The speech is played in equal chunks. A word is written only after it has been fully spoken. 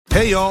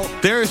Hey y'all,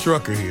 Darius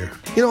Rucker here.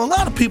 You know, a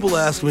lot of people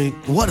ask me,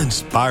 what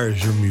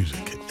inspires your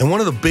music? And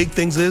one of the big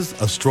things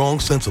is a strong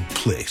sense of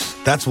place.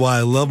 That's why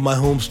I love my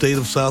home state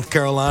of South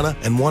Carolina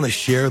and want to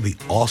share the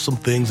awesome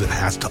things it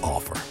has to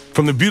offer.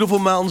 From the beautiful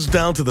mountains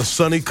down to the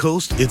sunny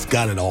coast, it's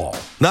got it all.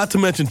 Not to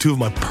mention two of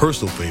my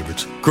personal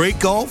favorites, great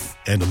golf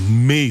and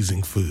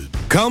amazing food.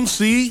 Come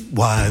see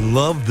why I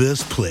love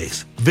this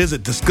place.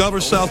 Visit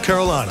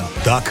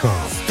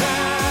discoversouthcarolina.com.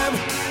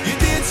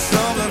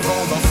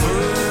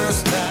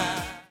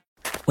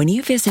 When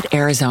you visit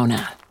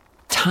Arizona,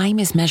 time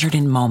is measured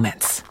in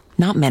moments,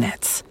 not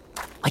minutes.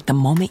 Like the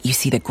moment you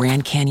see the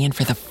Grand Canyon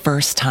for the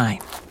first time.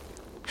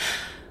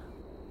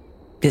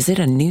 Visit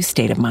a new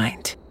state of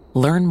mind.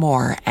 Learn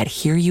more at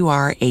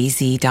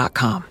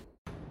hereyouareaz.com.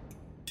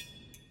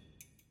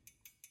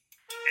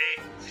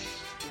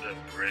 It's the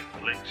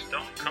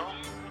BritFlix.com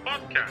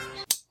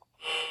podcast.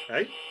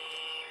 Hey?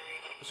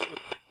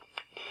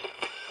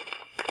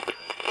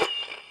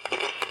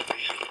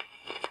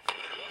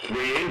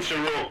 We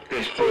interrupt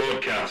this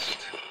broadcast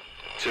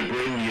to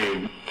bring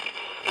you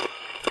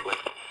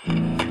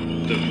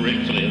The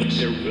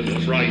BritFlix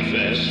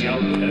Frightfest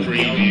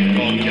Preview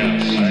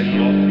Podcast.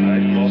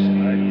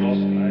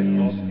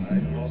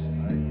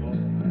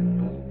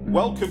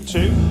 Welcome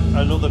to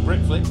another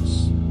BritFlix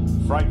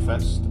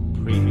Frightfest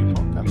Preview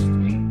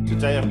Podcast.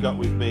 Today I've got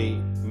with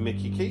me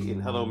Mickey Keating.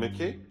 Hello,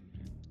 Mickey.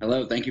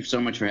 Hello, thank you so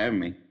much for having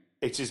me.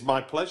 It is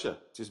my pleasure.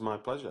 It is my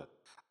pleasure.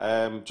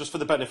 Just for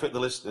the benefit of the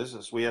listeners,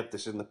 as we had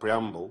this in the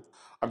preamble,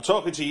 I'm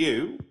talking to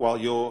you while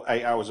you're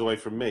 8 hours away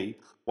from me,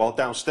 while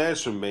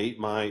downstairs from me,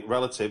 my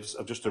relatives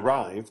have just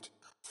arrived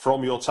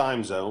from your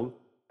time zone,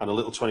 and a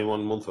little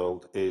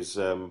 21-month-old is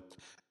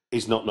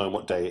not knowing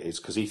what day it is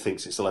because he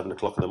thinks it's 11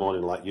 o'clock in the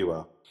morning like you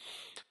are.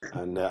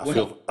 And I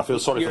feel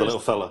sorry for the little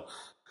fella.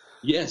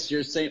 Yes,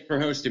 you're a saint for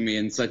hosting me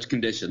in such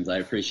conditions. I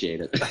appreciate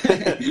it.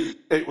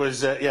 It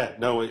was,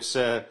 it's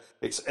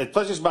a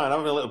pleasure's mine. I'm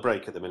having a little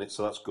break at the minute,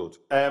 so that's good.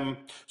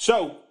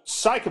 So,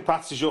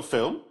 Psychopaths is your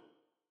film.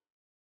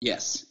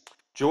 Yes.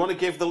 Do you want to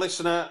give the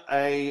listener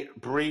a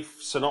brief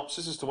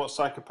synopsis as to what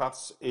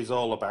Psychopaths is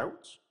all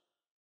about?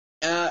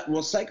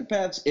 Well,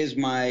 Psychopaths is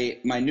my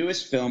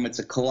newest film. It's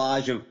a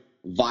collage of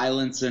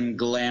violence and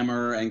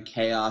glamour and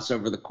chaos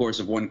over the course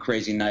of one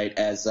crazy night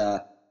as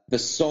the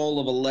soul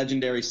of a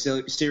legendary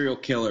serial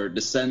killer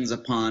descends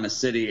upon a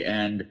city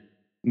and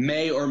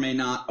may or may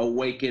not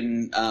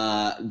awaken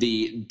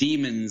the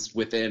demons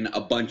within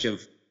a bunch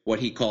of what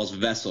he calls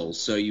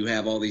vessels. So you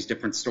have all these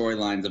different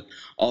storylines of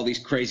all these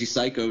crazy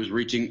psychos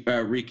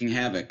wreaking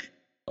havoc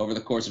over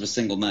the course of a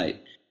single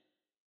night.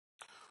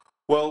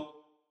 Well,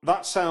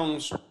 that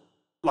sounds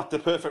like the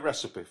perfect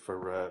recipe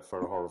for a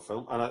horror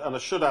film. And I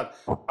should add,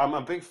 I'm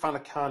a big fan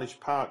of Carnage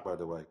Park, by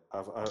the way.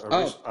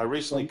 I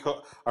recently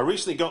got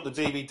the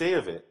DVD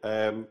of it.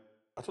 I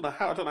don't know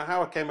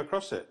how I came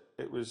across it.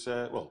 It was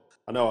I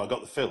know I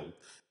got the film.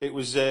 It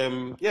was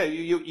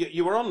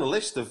you were on the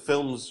list of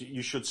films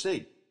you should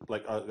see,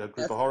 like a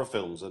group of horror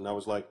films, and I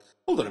was like,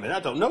 hold on a minute, I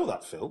don't know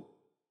that film,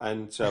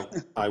 and so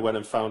I went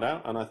and found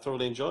out, and I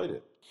thoroughly enjoyed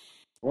it.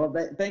 Well,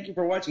 thank you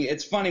for watching it.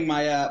 It's funny,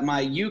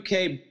 my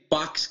UK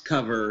box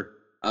cover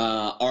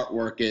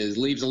artwork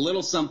leaves a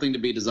little something to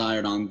be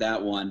desired on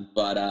that one,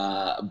 but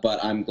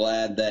I'm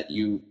glad that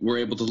you were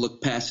able to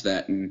look past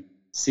that and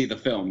see the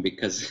film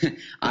because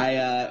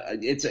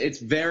it's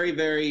very,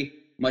 very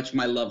much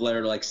my love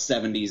letter to like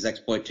 70s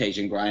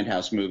exploitation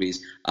grindhouse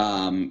movies.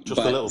 Just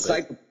a little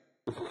bit.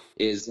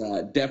 Is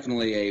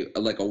definitely a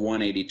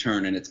 180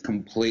 turn, and it's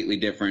completely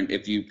different.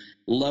 If you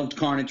loved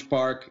Carnage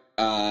Park,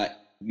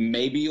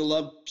 maybe you'll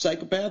love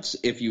Psychopaths.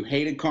 If you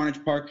hated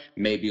Carnage Park,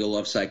 maybe you'll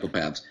love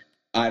Psychopaths.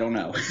 I don't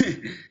know.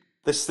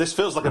 This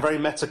feels like a very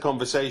meta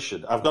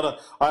conversation. I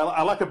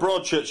like a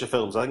broad church of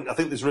films. I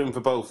think there's room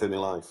for both in my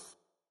life.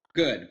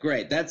 Good,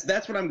 great.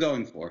 That's what I'm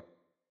going for.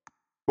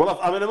 Well,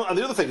 and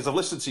the other thing is I've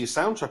listened to your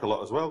soundtrack a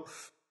lot as well.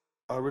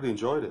 I really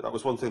enjoyed it. That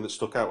was one thing that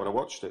stuck out when I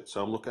watched it.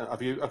 So I'm looking.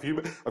 Have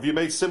you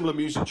made similar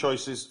music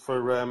choices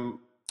for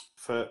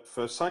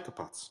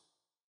Psychopaths?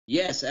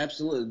 Yes,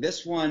 absolutely.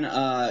 This one,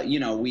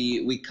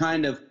 we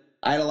kind of.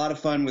 I had a lot of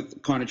fun with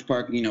Carnage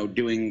Park,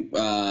 doing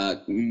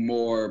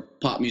more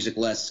pop music,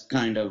 less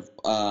kind of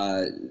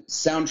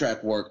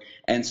soundtrack work.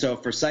 And so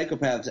for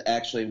Psychopaths,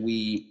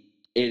 actually,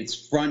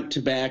 it's front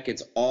to back.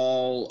 It's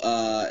all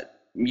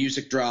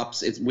music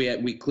drops.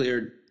 We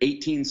cleared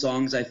 18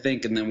 songs, I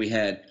think, and then we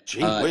had.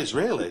 Gee whiz,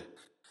 really?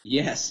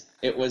 Yes,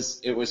 it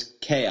was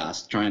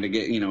chaos trying to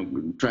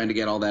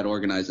get all that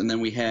organized, and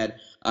then we had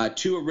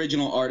two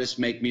original artists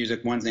make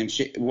music.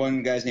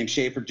 One guy's named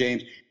Schaefer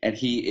James, and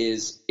he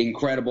is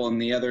incredible,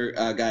 and the other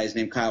guy is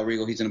named Kyle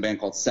Regal. He's in a band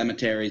called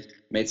Cemeteries.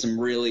 Made some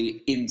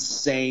really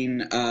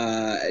insane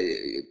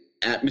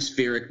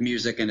atmospheric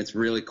music, and it's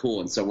really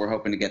cool. And so we're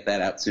hoping to get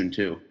that out soon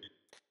too.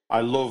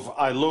 I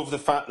love the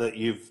fact that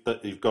you've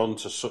gone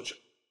to such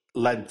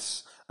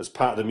lengths as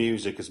part of the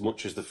music as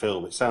much as the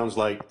film. It sounds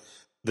like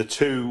the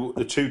two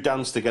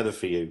dance together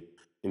for you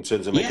in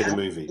terms of making a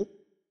movie.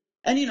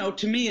 And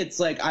to me, it's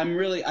like I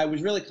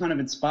was really kind of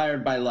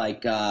inspired by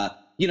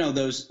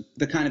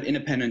the kind of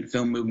independent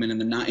film movement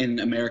in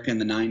America in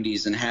the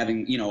 90s, and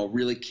having, a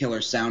really killer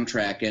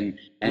soundtrack, and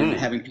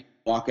having people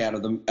walk out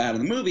of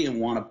the movie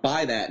and want to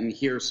buy that and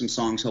hear some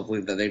songs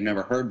hopefully that they've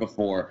never heard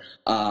before.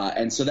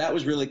 And so that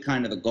was really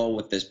kind of the goal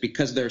with this,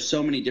 because there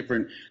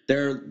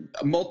are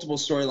multiple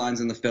storylines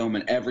in the film,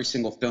 and every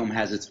single film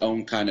has its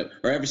own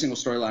every single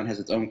storyline has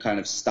its own kind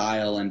of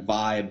style and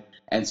vibe.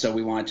 And so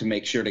we wanted to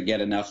make sure to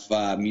get enough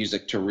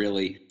music to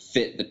really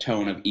fit the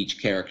tone of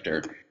each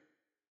character.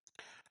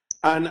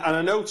 And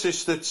I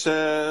noticed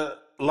that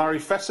Larry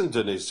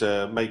Fessenden is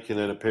making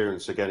an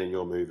appearance again in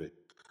your movie.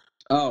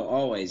 Oh,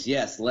 always.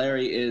 Yes.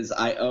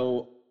 I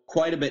owe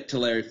quite a bit to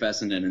Larry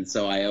Fessenden. And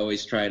so I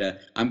always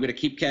I'm going to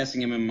keep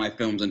casting him in my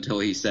films until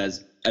he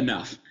says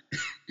enough.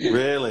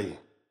 Really?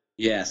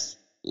 Yes.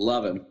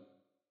 Love him.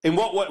 In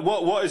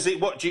what is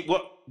it?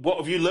 What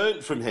have you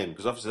learned from him?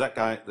 Because obviously that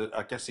guy,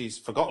 I guess he's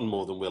forgotten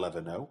more than we'll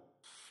ever know.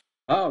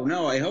 Oh,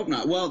 no, I hope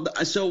not. Well,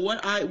 so when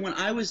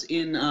I was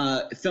in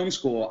film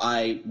school,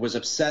 I was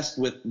obsessed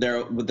with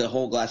the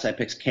whole Glass Eye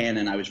Pix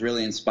canon. I was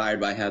really inspired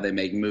by how they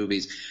make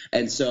movies.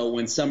 And so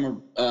when summer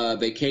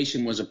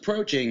vacation was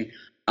approaching,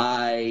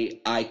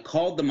 I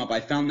called them up. I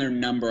found their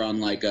number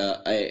on like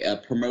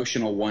a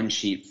promotional one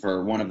sheet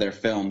for one of their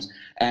films,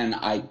 and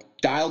I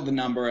dialed the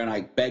number and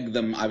I begged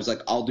them. I was like,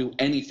 I'll do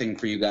anything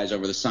for you guys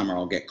over the summer.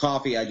 I'll get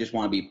coffee. I just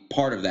want to be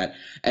part of that.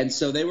 And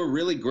so they were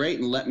really great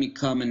and let me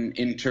come and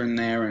intern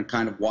there and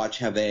kind of watch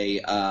how they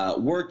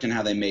worked and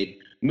how they made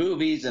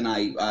movies. And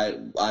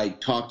I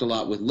talked a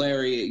lot with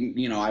Larry.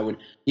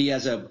 He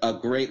has a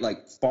great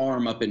like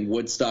farm up in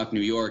Woodstock,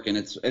 New York, and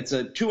it's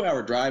a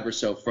 2-hour drive or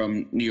so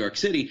from New York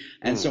City.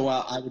 And so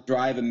I would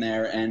drive him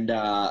there,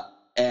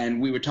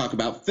 and we would talk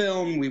about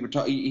film.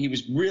 He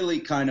was really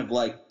kind of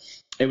like,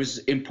 it was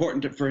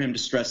important for him to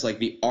stress like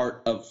the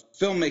art of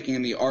filmmaking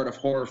and the art of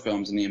horror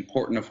films and the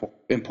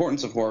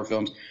importance of horror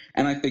films.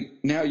 And I think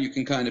now you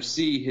can kind of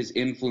see his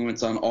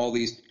influence on all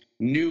these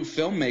new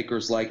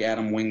filmmakers like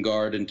Adam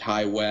Wingard and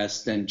Ty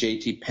West and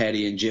J.T.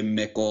 Petty and Jim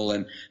Mickle.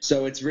 And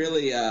so it's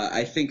really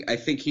I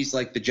think he's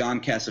like the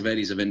John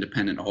Cassavetes of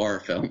independent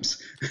horror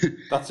films.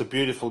 That's a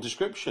beautiful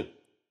description.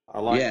 I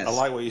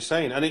like what you're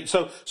saying. And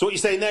so what you're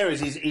saying there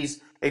is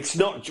it's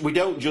not, we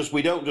don't just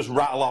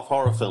rattle off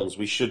horror films.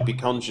 We should be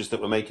conscious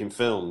that we're making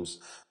films,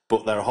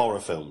 but they're horror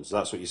films.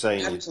 That's what you're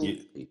saying.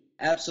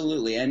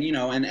 Absolutely. And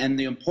and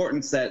the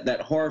importance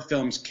that horror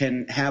films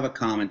can have a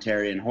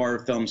commentary, and horror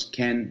films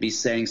can be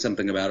saying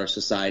something about our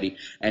society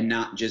and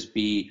not just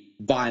be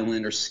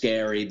violent or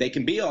scary. They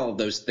can be all of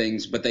those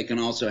things, but they can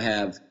also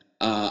have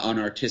an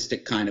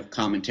artistic kind of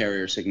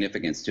commentary or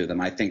significance to them.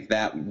 I think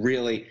that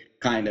really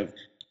kind of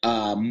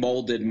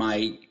molded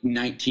my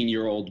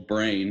 19-year-old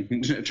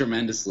brain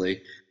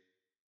tremendously.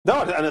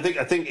 No, and I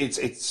think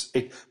it's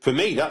for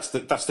me that's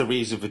the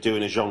reason for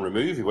doing a genre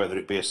movie, whether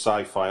it be a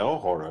sci-fi or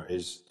horror,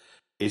 is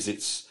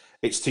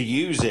it's to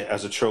use it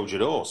as a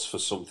Trojan horse for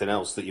something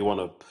else that you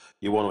want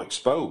to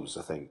expose.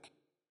 I think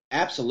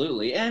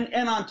absolutely, and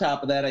on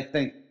top of that, I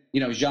think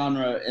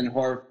genre and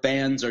horror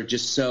fans are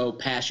just so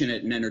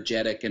passionate and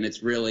energetic, and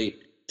it's really,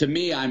 to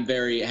me, I'm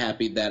very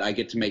happy that I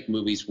get to make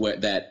movies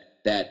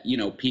that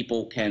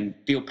people can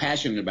feel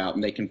passionate about,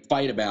 and they can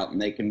fight about,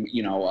 and they can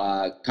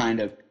kind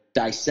of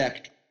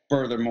dissect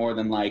further more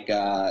than like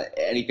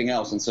anything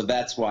else. And so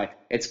that's why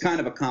it's kind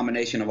of a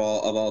combination of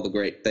all the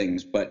great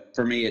things. But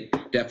for me,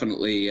 it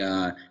definitely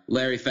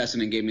Larry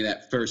Fessenden gave me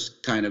that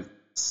first kind of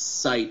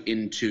sight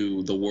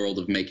into the world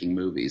of making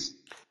movies.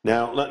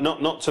 Now,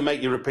 not to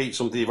make you repeat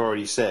something you've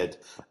already said,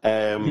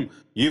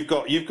 you've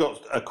got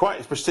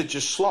quite a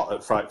prestigious slot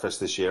at Fright Fest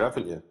this year,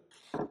 haven't you?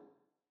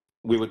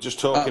 We were just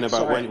talking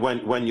about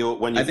when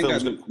your I think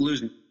films. I'm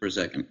losing for a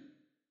second.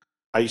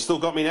 Are you still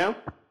got me now?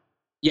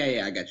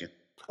 Yeah, I got you.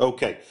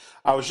 Okay,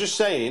 I was just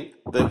saying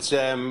that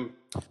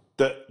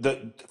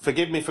that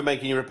forgive me for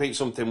making you repeat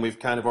something we've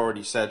kind of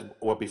already said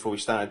before we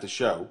started the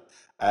show,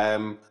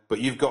 but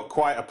you've got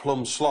quite a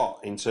plum slot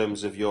in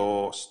terms of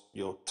your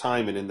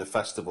timing in the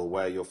festival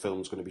where your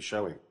film's going to be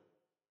showing.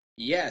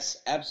 Yes,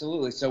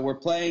 absolutely. So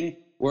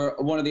we're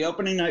one of the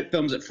opening night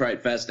films at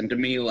Fright Fest, and to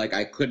me, like,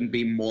 I couldn't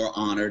be more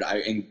honored.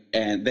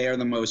 And they are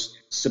the most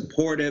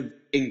supportive,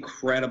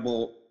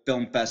 incredible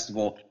film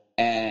festival.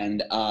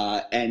 And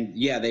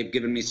yeah, they've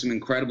given me some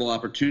incredible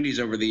opportunities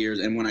over the years.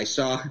 And when I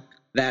saw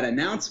that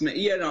announcement,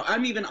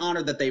 I'm even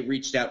honored that they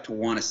reached out to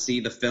want to see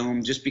the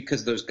film, just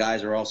because those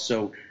guys are all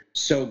so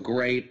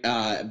great.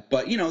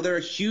 But they're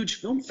a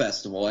huge film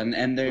festival,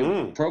 and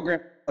they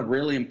program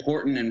really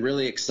important and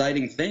really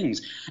exciting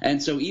things.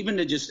 And so even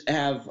to just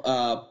have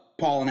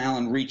Paul and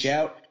Alan reach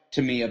out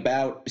to me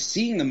about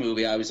seeing the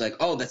movie, I was like,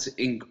 oh, that's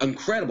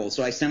incredible.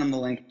 So I sent them the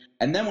link.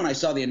 And then when I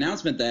saw the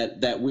announcement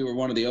that we were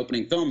one of the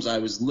opening films, I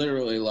was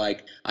literally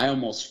like, I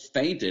almost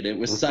fainted. It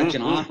was such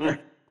an honor.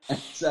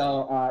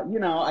 So,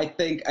 I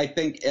think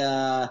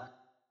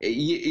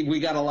we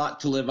got a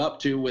lot to live up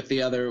to with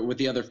the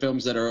other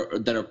films that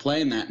are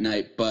playing that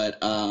night. But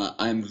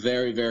I'm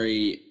very,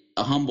 very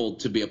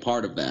humbled to be a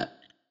part of that.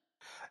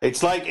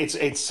 It's like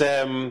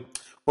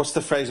what's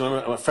the phrase?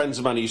 My friends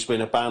of mine who used to be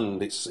in a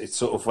band. It's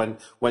sort of when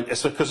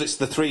it's because it's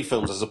the 3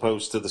 films as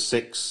opposed to the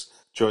 6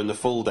 during the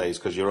full days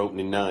because you're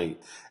opening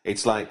night.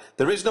 It's like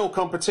there is no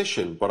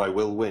competition, but I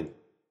will win.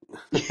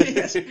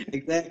 Yes,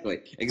 exactly.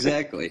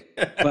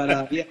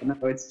 But yeah, no,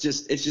 it's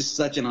just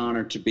such an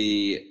honor to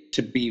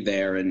be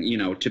there,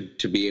 and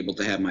to be able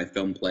to have my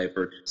film play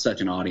for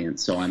such an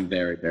audience. So I'm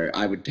very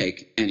I would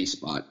take any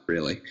spot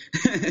really.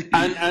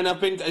 and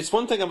it's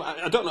one thing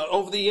I don't know,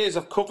 over the years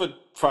I've covered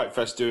Fright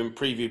Fest doing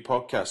preview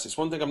podcasts. It's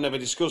one thing I've never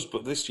discussed,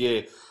 but this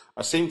year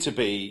I seem to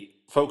be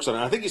focused on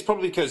it. I think it's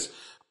probably because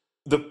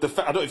I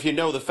don't know if you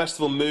know, the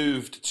festival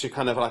moved to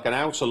kind of like an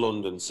outer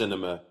London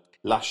cinema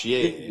last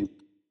year.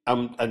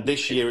 And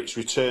this year it's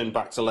returned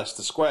back to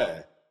Leicester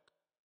Square,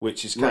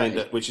 which is kind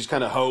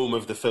of home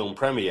of the film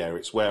premiere.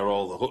 It's where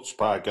all the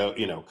chutzpah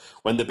go.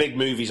 When the big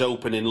movies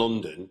open in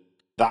London,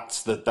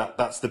 that's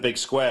the big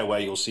square where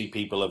you'll see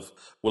people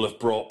will have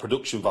brought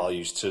production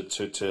values to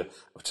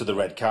the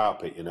red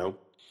carpet.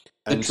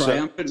 And the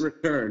triumphant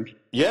return.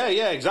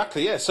 Yeah,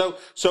 exactly. Yeah. So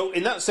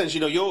in that sense,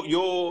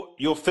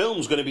 your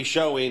film's going to be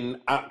showing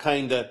at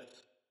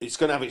it's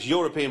going to have its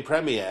European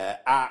premiere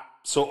at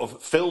sort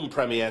of film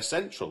premiere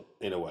central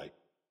in a way.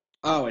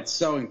 Oh, it's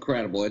so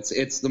incredible.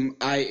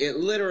 It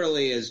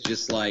literally is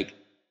just like,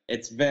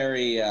 it's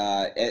very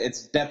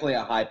it's definitely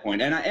a high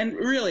point. And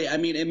really, I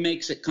mean, it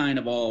makes it kind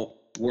of all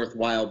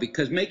worthwhile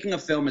because making a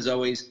film is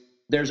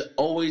it's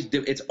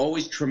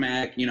always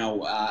traumatic.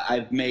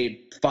 I've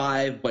made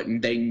 5, but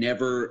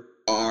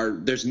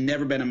there's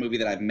never been a movie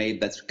that I've made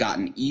that's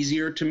gotten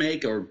easier to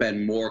make or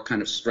been more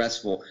kind of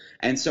stressful.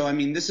 And so, I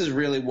mean, this is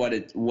really what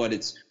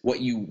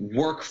you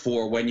work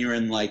for when you're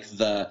in like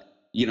the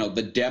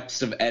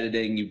depths of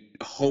editing. You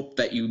hope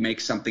that you make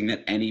something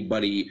that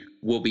anybody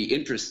will be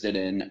interested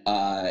in.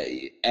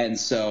 And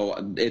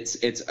so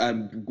it's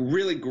a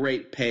really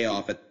great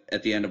payoff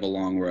at the end of a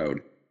long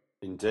road.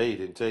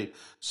 Indeed.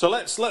 So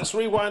let's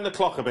rewind the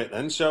clock a bit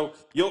then. So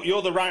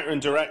you're the writer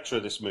and director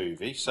of this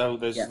movie. So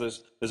there's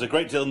a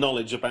great deal of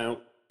knowledge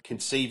about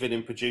conceiving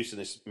and producing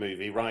this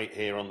movie right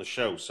here on the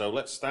show. So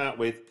let's start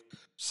with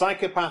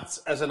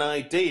Psychopaths as an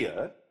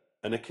idea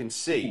and a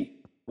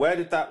conceit. Where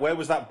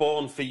was that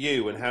born for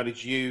you, and how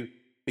did you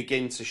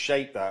begin to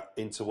shape that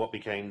into what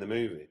became the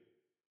movie?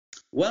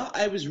 Well,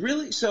 I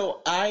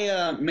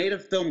made a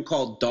film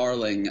called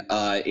Darling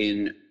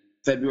in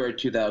November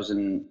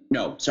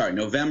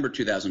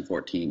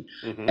 2014.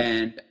 Mm-hmm.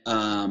 And,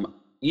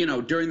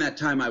 during that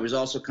time, I was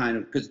also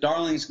because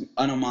Darling's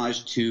an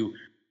homage to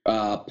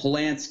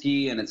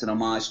Polanski, and it's an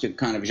homage to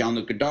kind of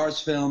Jean-Luc Godard's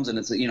films, and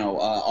it's,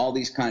 all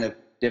these kind of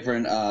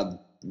different,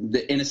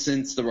 The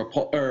Innocents, The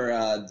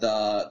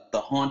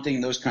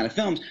Haunting, those kind of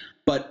films.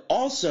 But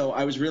also,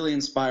 I was really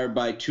inspired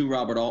by 2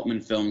 Robert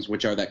Altman films,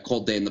 which are That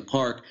Cold Day in the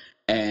Park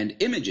and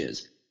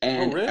Images.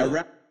 And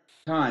around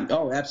time,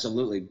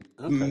 absolutely,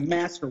 okay.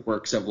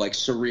 Masterworks of like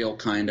surreal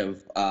kind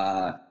of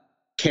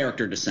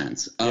character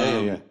descents.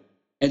 Yeah.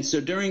 And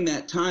so during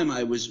that time,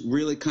 I was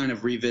really kind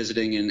of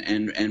revisiting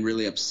and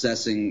really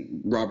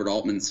obsessing Robert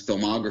Altman's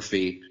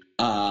filmography,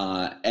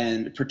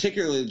 and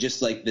particularly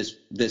just like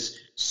this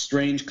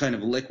strange kind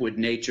of liquid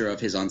nature of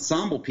his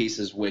ensemble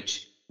pieces,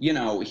 which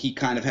he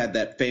kind of had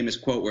that famous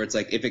quote where it's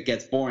like, if it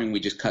gets boring, we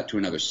just cut to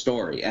another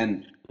story.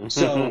 And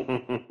so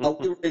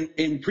we were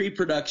in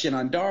pre-production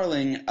on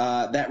Darling,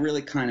 that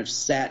really kind of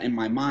sat in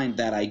my mind,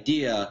 that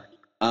idea.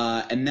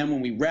 And then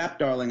when we wrapped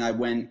Darling, I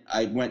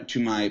went to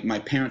my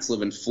parents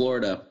live in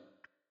Florida.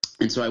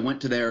 And so I went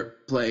to their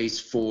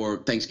place for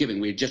Thanksgiving.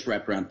 We had just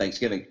wrapped around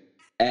Thanksgiving.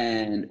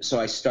 And so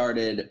I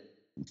started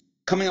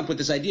coming up with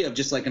this idea of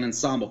just like an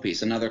ensemble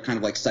piece, another kind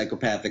of like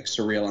psychopathic,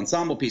 surreal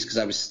ensemble piece, because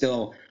I was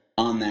still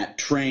on that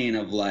train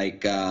of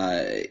like,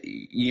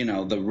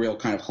 the real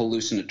kind of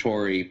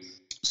hallucinatory,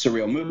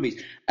 surreal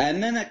movies.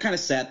 And then that kind of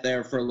sat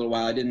there for a little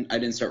while. I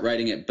didn't start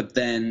writing it, but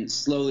then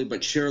slowly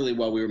but surely,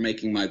 while we were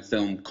making my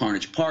film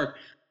Carnage Park,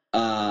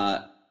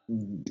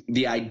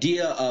 the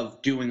idea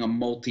of doing a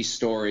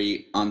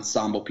multi-story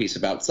ensemble piece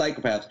about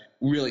psychopaths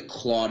really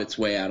clawed its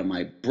way out of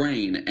my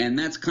brain. And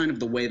that's kind of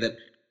the way that,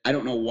 I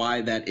don't know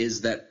why that's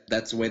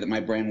the way that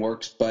my brain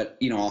works, but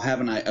I'll have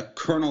a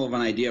kernel of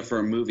an idea for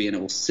a movie, and it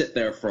will sit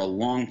there for a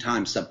long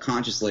time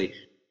subconsciously,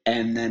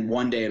 and then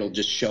one day it'll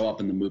just show up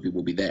and the movie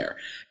will be there.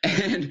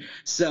 And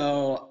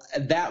so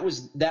that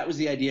was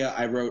the idea.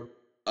 I wrote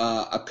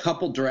a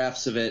couple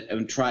drafts of it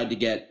and tried to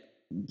get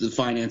the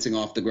financing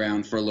off the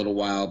ground for a little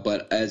while,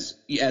 but as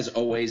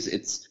always,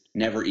 it's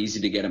never easy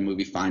to get a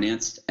movie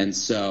financed. And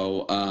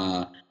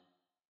so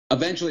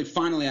eventually,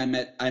 finally, I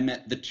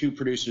met the 2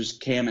 producers,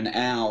 Cam and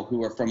Al,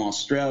 who are from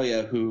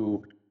Australia,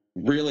 who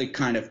really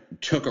kind of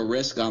took a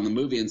risk on the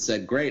movie and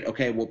said, great,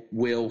 okay,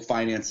 we'll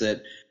finance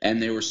it.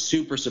 And they were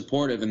super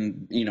supportive,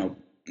 and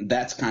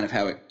that's kind of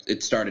how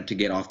it started to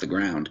get off the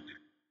ground.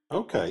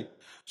 Okay.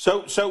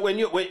 So when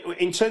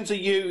in terms of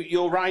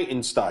your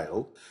writing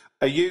style,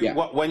 are you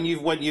when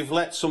you've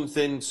let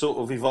something sort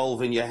of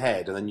evolve in your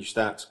head and then you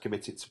start to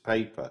commit it to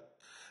paper,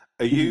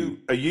 are you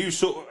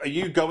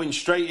going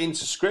straight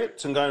into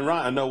script and going,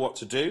 right, I know what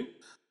to do?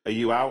 Are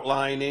you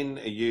outlining?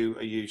 Are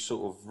you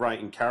sort of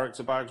writing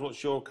character bios?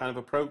 What's your kind of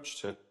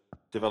approach to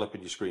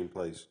developing your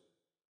screenplays?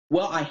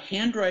 Well, I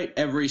handwrite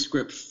every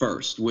script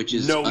first, which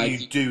is No,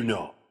 you do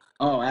not.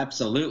 Oh,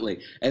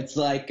 absolutely. It's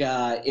like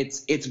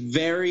it's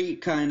very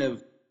kind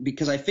of,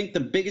 because I think the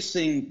biggest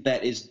thing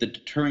that is the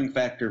deterring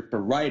factor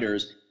for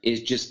writers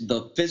is just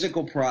the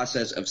physical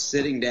process of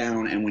sitting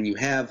down, and when you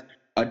have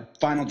a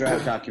final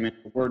draft document,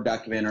 a Word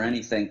document, or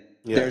anything,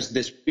 there's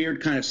this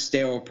weird kind of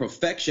sterile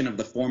perfection of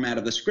the format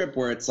of the script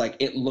where it's like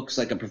it looks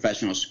like a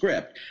professional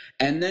script.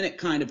 And then it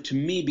kind of, to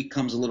me,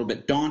 becomes a little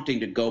bit daunting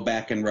to go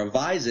back and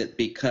revise it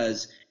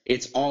because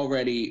it's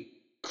already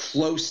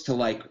close to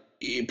like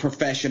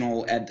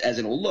professional as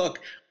it'll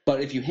look.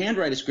 But if you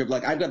handwrite a script,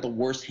 like I've got the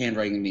worst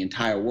handwriting in the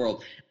entire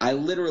world.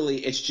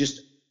 It's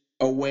just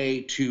a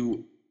way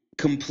to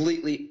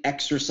completely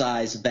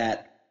exercise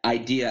that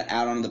idea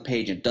out on the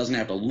page. It doesn't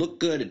have to look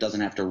good. It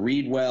doesn't have to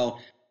read well.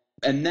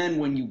 And then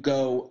when you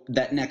go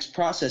that next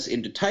process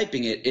into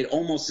typing it, it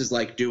almost is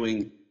like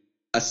doing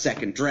a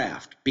second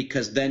draft,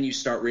 because then you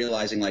start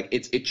realizing like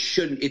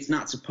it's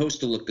not supposed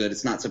to look good.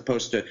 It's not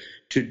supposed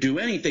to do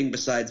anything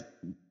besides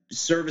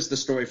service the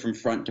story from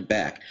front to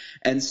back.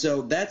 And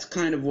so that's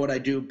kind of what I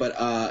do. But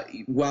I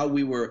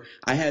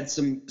had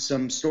some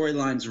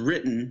storylines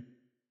written,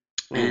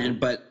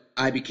 but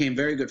I became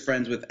very good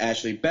friends with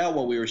Ashley Bell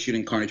while we were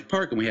shooting Carnage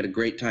Park, and we had a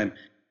great time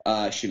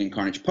shooting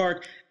Carnage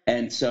Park.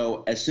 And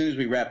so as soon as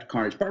we wrapped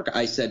Carnage Park,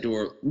 I said to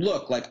her,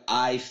 look, like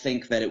I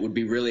think that it would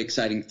be really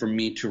exciting for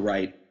me to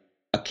write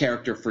a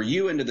character for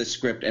you into the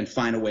script and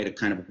find a way to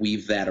kind of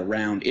weave that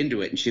around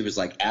into it. And she was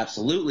like,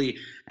 absolutely.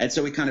 And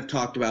so we kind of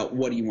talked about,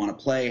 what do you want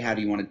to play? How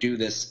do you want to do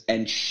this?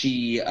 And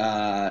she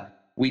kind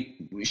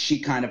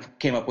of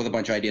came up with a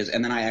bunch of ideas.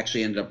 And then I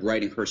actually ended up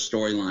writing her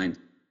storyline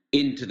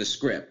into the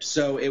script.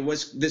 So it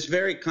was this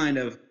very kind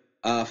of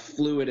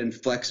fluid and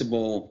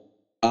flexible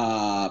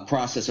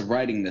process of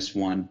writing this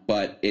one.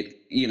 But it,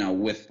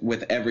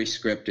 with every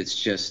script, it's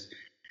just,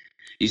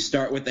 you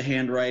start with the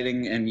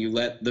handwriting and you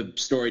let the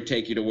story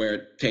take you to where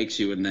it takes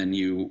you, and then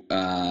you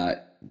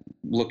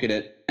look at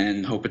it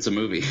and hope it's a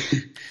movie.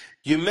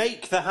 You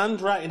make the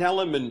handwriting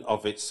element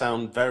of it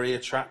sound very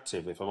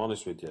attractive, if I'm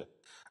honest with you,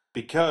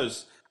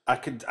 because I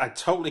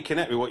totally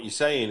connect with what you're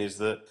saying. Is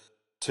that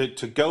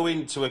to go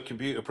into a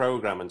computer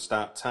program and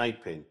start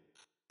typing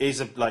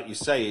is, like you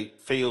say,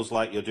 it feels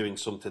like you're doing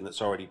something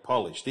that's already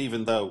polished,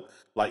 even though,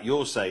 like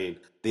you're saying,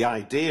 the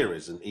idea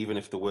isn't, even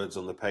if the words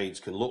on the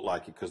page can look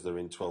like it because they're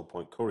in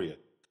 12-point Courier.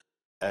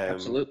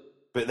 Absolutely.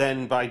 But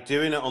then by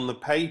doing it on the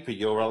paper,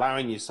 you're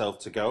allowing yourself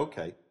to go,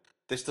 okay,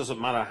 this doesn't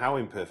matter how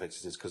imperfect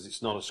it is because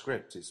it's not a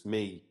script. It's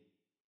me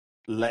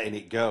letting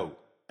it go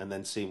and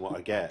then seeing what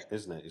I get,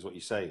 isn't it? Is what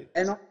you're saying.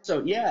 And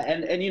also, yeah,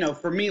 and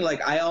for me, like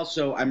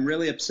I'm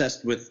really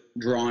obsessed with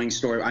drawing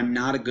story. I'm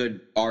not a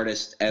good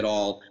artist at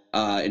all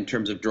in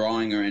terms of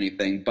drawing or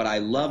anything, but I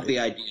love the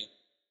idea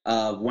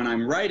when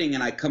I'm writing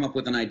and I come up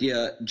with an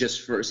idea,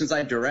 since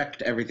I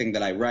direct everything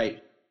that I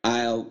write,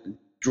 I'll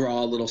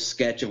draw a little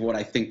sketch of what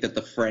I think that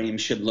the frame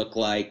should look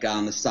like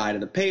on the side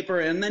of the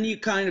paper, and then you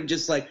kind of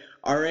just like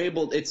are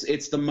able.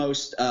 It's the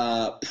most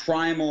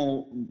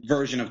primal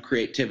version of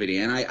creativity,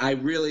 and I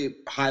really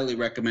highly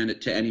recommend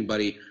it to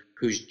anybody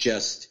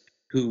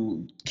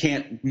who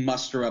can't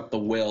muster up the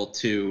will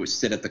to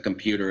sit at the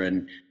computer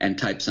and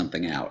type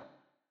something out.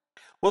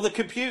 Well, the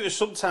computer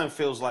sometimes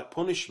feels like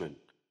punishment.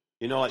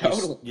 Like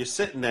totally. you're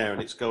sitting there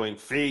and it's going,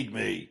 feed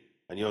me.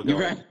 And you're going,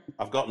 right.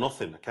 I've got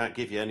nothing. I can't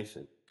give you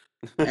anything.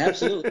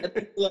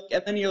 Absolutely.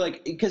 And then you're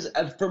like, because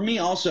for me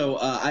also,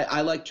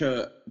 I like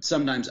to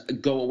sometimes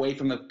go away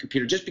from the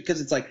computer just because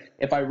it's like,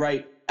 if I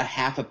write a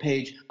half a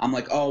page, I'm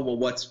like, oh, well,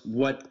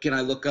 what can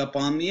I look up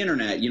on the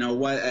internet?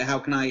 How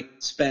can I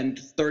spend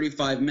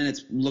 35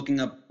 minutes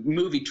looking up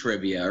movie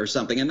trivia or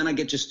something? And then I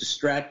get just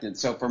distracted.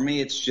 So for me,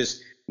 it's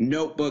just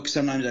notebook.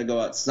 Sometimes I go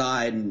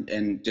outside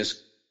and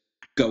just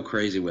go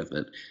crazy with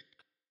it.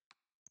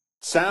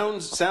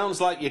 Sounds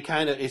like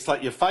it's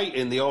like you're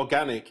fighting the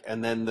organic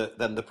and then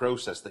the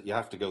process that you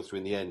have to go through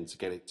in the end to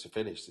get it to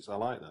finish. I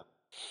like that.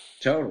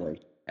 Totally.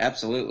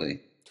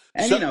 Absolutely.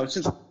 And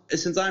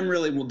since I'm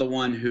really the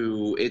one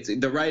who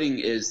the writing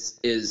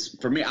is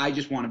for me, I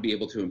just want to be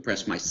able to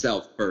impress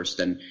myself first.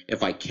 And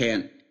if I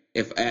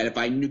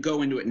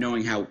go into it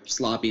knowing how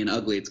sloppy and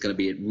ugly it's going to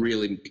be, it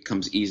really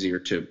becomes easier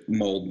to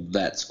mold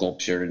that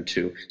sculpture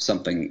into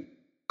something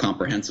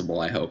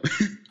comprehensible, I hope.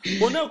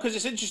 Well, no, because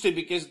it's interesting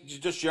because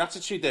just your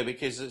attitude there,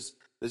 because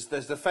there's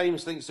the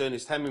famous thing,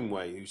 Ernest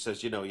Hemingway, who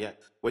says,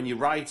 when you're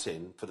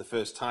writing for the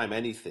first time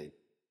anything,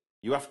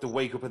 you have to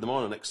wake up in the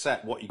morning and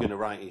accept what you're going to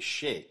write is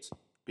shit,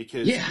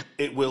 because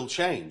it will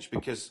change,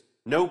 because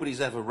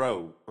nobody's ever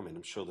wrote, I mean,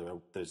 I'm sure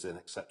there's an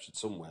exception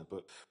somewhere,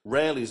 but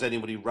rarely does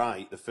anybody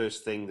write the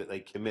first thing that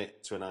they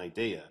commit to an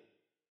idea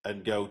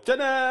and go,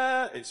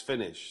 ta-da, it's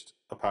finished,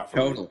 apart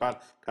from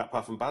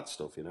bad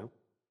stuff,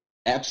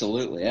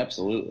 Absolutely,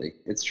 absolutely.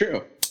 It's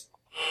true.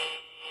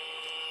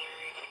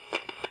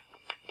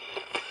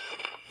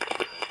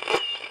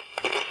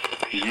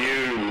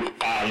 You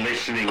are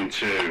listening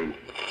to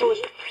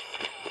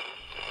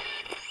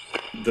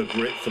the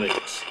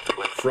Britflix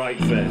Fright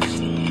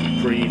Fest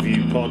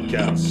preview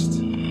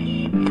podcast.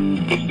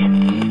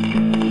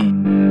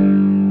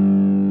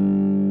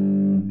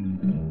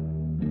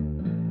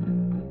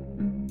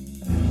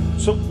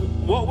 So,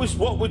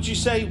 what would you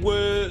say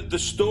were the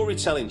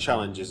storytelling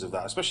challenges of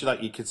that? Especially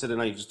like you consider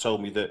now, you just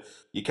told me that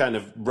you kind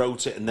of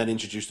wrote it and then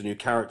introduced a new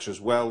character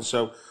as well.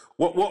 So,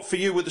 what for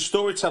you were the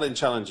storytelling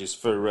challenges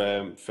for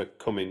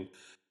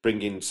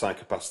bringing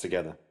Psychopaths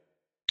together?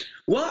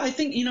 Well, I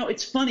think,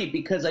 it's funny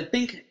because I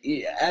think,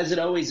 as it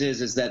always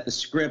is that the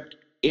script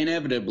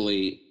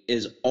inevitably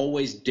is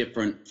always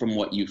different from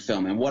what you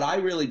film. And what I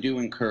really do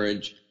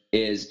encourage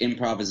is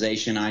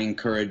improvisation. I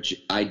encourage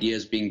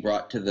ideas being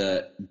brought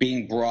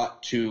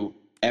to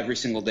every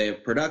single day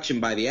of production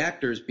by the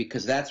actors,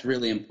 because that's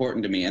really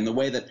important to me. And the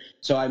way that,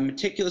 so I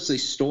meticulously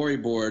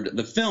storyboard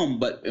the film,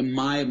 but in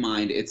my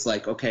mind, it's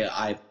like, okay,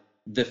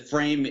 the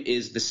frame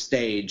is the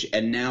stage,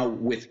 and now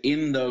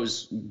within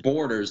those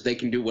borders, they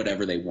can do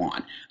whatever they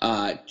want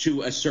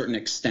to a certain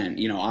extent.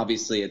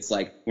 Obviously, it's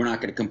like we're not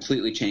going to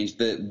completely change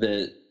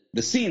the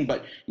scene,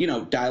 but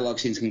dialogue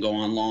scenes can go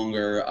on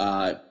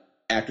longer.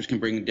 Actors can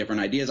bring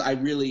different ideas. I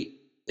really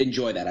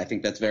enjoy that. I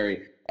think that's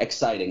very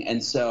exciting.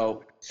 And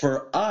so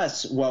for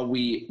us, while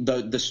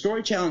the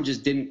story challenges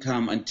didn't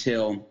come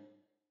until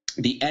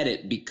the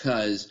edit,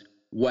 because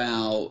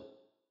while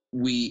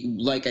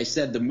like I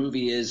said, the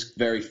movie is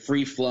very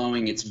free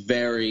flowing. It's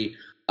very,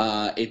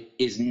 it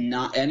is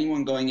not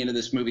anyone going into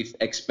this movie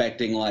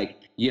expecting like,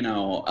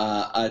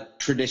 a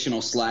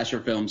traditional slasher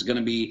film is going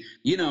to be,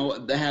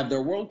 have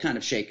their world kind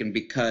of shaken,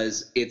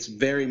 because it's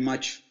very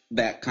much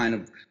that kind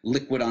of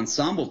liquid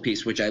ensemble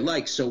piece, which I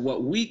like. So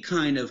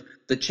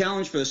the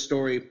challenge for the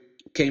story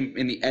came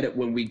in the edit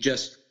when we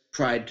just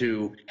tried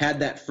to had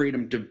that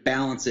freedom to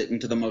balance it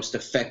into the most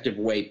effective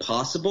way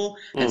possible.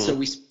 And so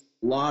we spent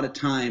a lot of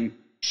time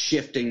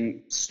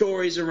shifting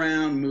stories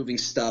around, moving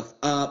stuff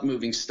up,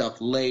 moving stuff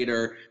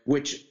later,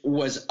 which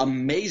was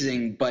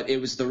amazing. But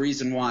it was the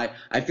reason why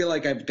I feel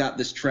like I've got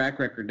this track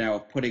record now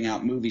of putting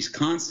out movies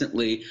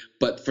constantly.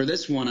 But for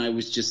this one, I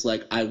was just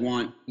like,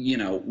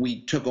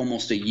 we took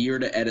almost a year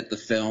to edit the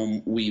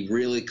film. We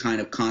really kind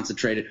of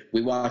concentrated.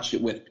 We watched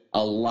it with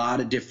a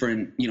lot of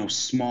different,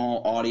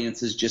 small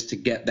audiences just to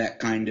get that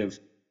kind of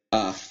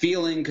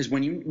feeling. Because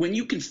when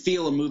you can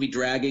feel a movie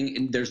dragging,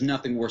 and there's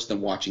nothing worse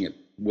than watching it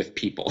with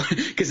people,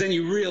 because then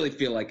you really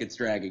feel like it's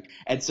dragging.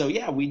 And so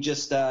we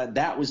just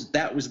that was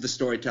the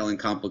storytelling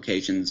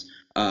complications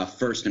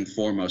first and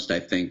foremost.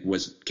 I think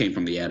came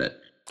from the edit.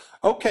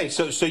 Okay,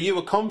 so you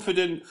were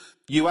confident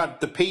you had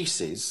the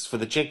pieces for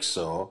the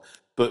jigsaw,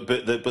 but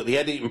the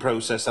editing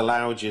process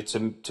allowed you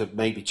to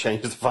maybe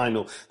change the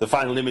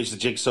final image the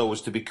jigsaw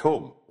was to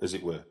become, as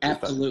it were.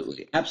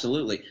 Absolutely.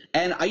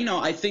 And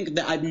I think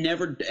that I've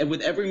never, with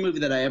every movie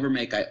that I ever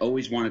make, I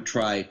always want to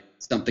try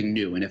something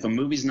new. And if a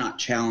movie's not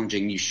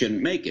challenging, you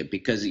shouldn't make it,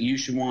 because you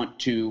should want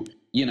to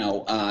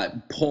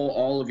pull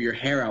all of your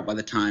hair out by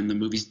the time the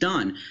movie's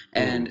done.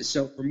 And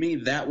so for me,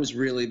 that was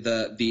really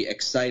the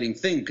exciting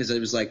thing, because it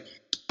was like,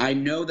 I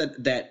know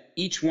that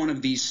each one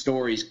of these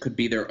stories could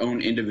be their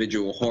own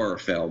individual horror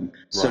film.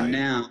 So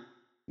right.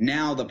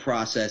 now the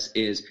process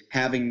is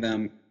having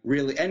them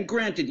really, and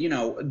granted,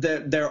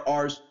 there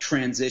are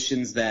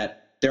transitions that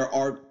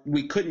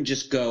we couldn't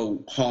just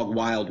go hog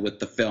wild with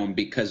the film,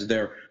 because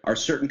there are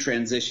certain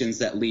transitions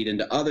that lead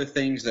into other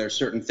things. There are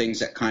certain things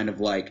that kind of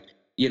like,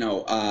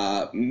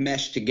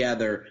 mesh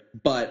together,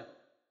 but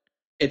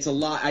it's a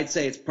lot. I'd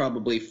say it's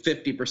probably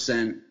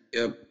 50%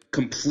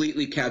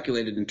 completely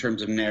calculated in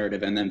terms of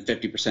narrative, and then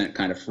 50%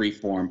 kind of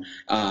freeform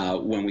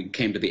when we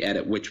came to the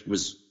edit, which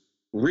was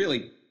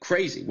really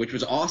crazy, which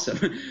was awesome.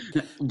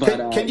 But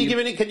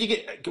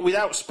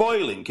without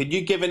spoiling, can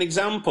you give an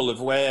example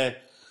of where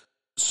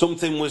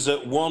something was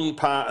at one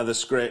part of the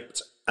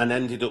script and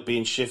ended up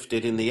being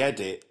shifted in the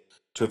edit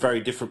to a very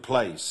different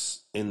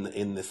place in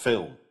the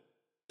film?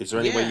 Is there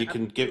any way you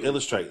can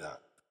illustrate that?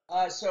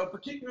 So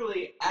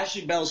particularly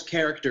Ashley Bell's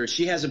character,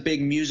 she has a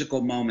big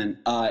musical moment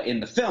in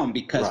the film,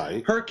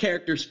 because her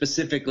character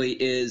specifically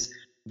is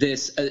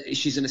this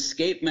she's an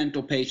escaped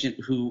mental patient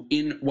who,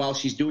 while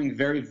she's doing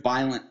very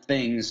violent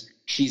things,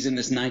 she's in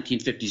this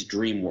 1950s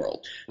dream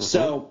world.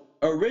 So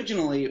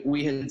originally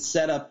we had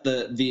set up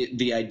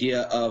the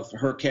idea of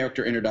her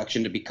character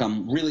introduction to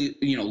become really,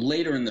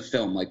 later in the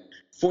film, like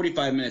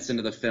 45 minutes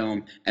into the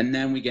film, and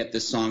then we get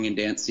this song and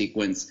dance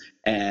sequence,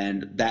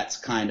 and that's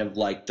kind of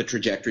like the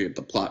trajectory of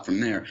the plot from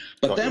there.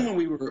 But when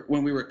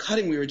we were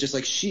cutting, we were just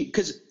like,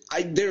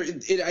 I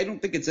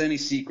don't think it's any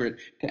secret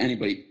to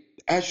anybody.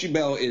 Ashley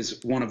Bell is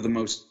one of the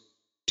most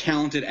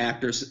talented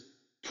actors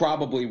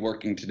probably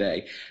working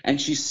today,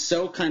 and she's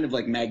so kind of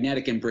like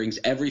magnetic and brings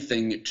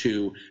everything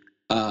to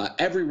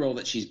every role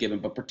that she's given,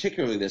 but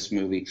particularly this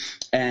movie.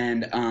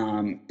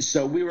 And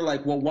so we were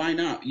like, well, why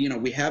not?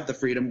 We have the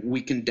freedom. We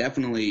can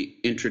definitely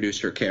introduce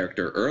her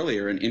character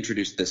earlier and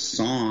introduce this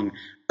song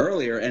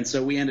earlier. And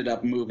so we ended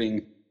up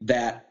moving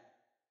that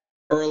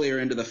earlier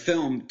into the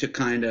film to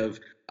kind of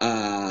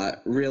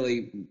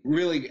really,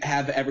 really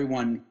have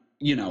everyone,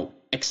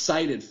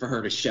 excited for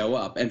her to show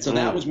up. And so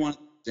that was one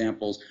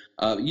examples.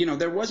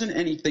 There wasn't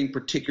anything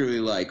particularly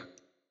like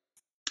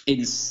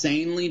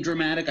insanely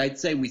dramatic. I'd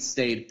say we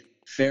stayed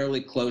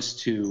fairly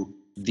close to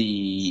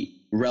the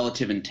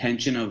relative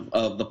intention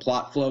of the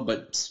plot flow,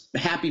 but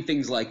happy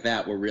things like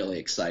that were really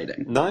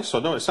exciting. Nice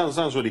one. No, it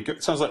sounds really good.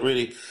 It sounds like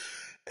really.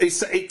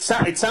 It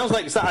sounds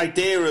like it's that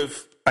idea of,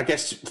 I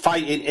guess,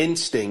 fighting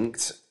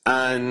instinct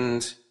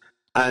and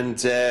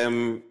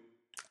then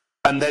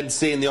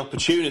seeing the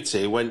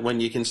opportunity when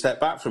you can step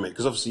back from it,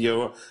 because obviously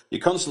you're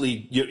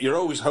constantly you're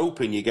always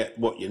hoping you get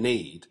what you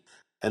need,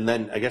 and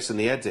then I guess in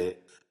the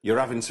edit you're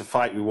having to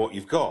fight with what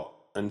you've got,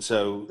 and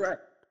so right,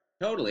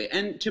 totally.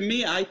 And to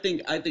me, I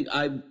think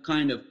I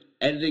kind of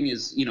editing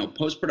is,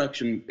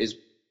 post-production is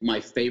my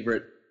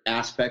favorite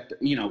aspect,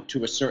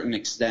 to a certain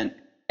extent.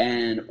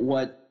 And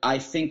what I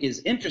think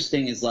is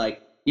interesting is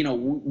like,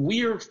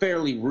 we're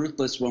fairly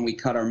ruthless when we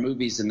cut our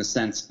movies, in the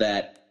sense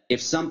that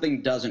if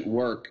something doesn't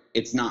work,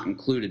 it's not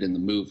included in the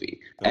movie.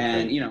 Okay.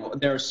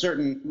 And, there are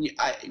certain,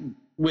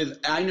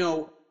 I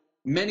know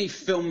many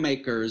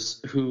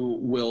filmmakers who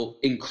will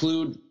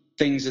include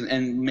things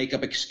and make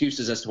up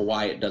excuses as to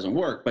why it doesn't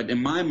work. But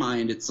in my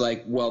mind, it's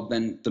like, well,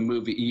 then the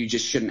movie, you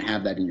just shouldn't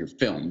have that in your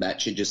film.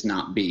 That should just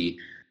not be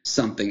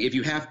something. If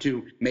you have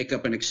to make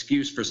up an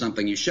excuse for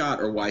something you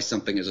shot or why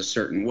something is a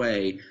certain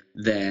way,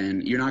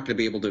 then you're not going to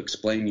be able to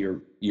explain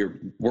your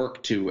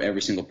work to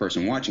every single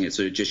person watching it.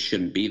 So it just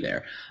shouldn't be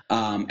there.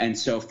 And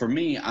so for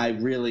me, I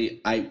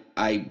really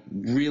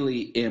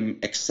am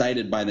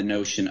excited by the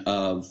notion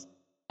of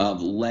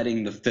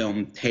letting the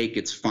film take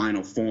its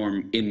final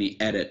form in the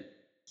edit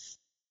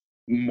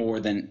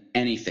more than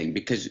anything,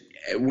 because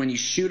when you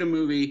shoot a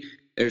movie,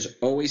 there's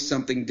always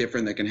something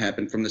different that can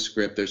happen from the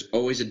script. There's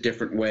always a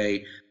different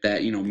way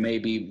that,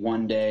 maybe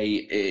one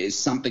day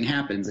something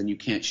happens and you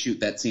can't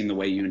shoot that scene the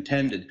way you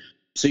intended.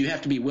 So you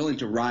have to be willing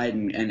to ride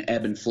and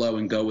ebb and flow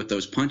and go with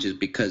those punches,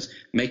 because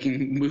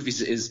making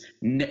movies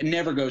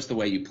never goes the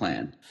way you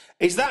plan.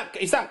 Is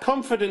that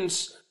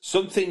confidence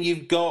something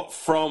you've got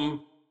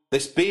from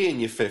this being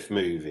your fifth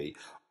movie,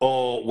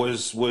 or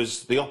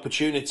was the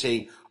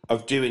opportunity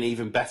of doing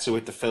even better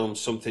with the film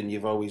something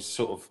you've always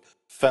sort of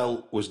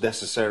felt was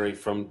necessary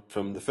from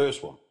the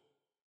first one?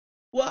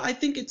 Well, I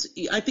think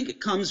it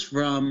comes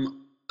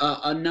from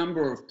a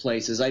number of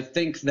places. I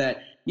think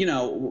that,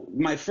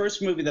 my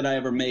first movie that I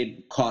ever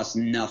made cost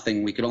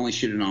nothing. We could only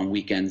shoot it on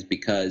weekends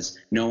because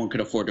no one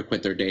could afford to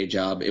quit their day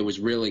job. It was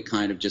really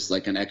kind of just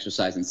like an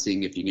exercise in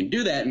seeing if you can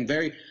do that. And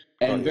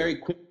very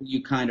quickly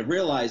you kind of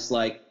realize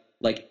like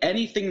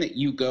anything that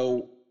you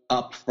go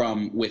up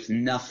from with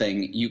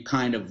nothing, you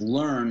kind of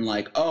learn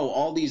like, oh,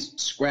 all these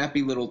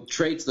scrappy little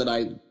traits that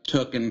I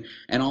took and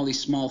all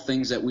these small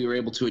things that we were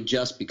able to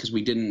adjust because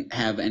we didn't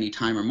have any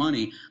time or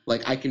money,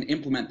 like I can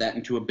implement that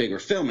into a bigger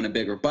film and a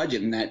bigger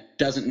budget, and that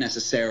doesn't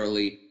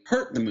necessarily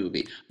hurt the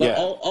movie. But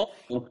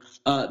also,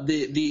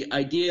 the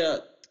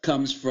idea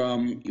comes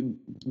from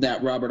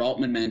that Robert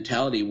Altman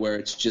mentality, where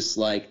it's just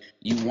like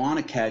you want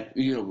to catch.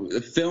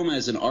 Film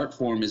as an art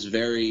form is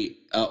very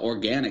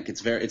organic.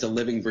 It's a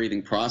living,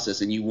 breathing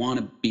process, and you want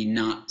to be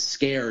not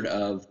scared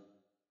of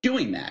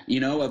doing that.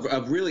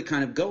 Of really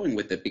kind of going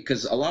with it,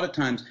 because a lot of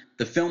times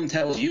the film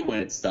tells you when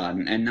it's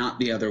done, and not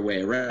the other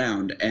way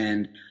around.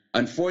 And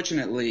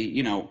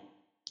unfortunately,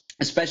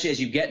 especially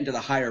as you get into the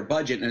higher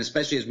budget, and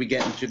especially as we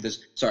get into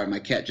this. Sorry, my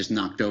cat just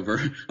knocked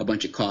over a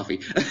bunch of coffee.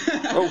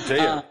 Oh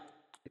dear.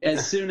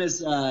 As soon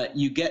as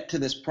you get to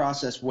this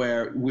process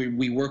where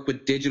we work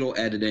with digital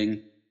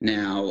editing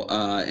now,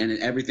 and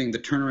everything, the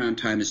turnaround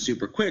time is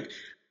super quick,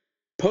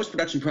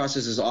 post-production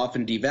process is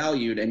often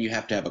devalued, and you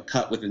have to have a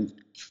cut within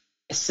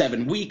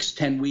 7 weeks,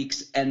 10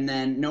 weeks, and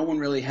then no one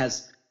really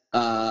has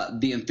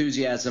the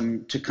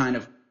enthusiasm to kind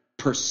of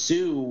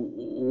pursue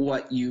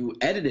what you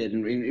edited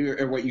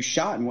or what you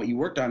shot and what you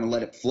worked on and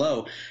let it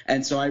flow.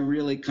 And so I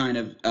really kind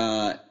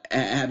of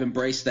have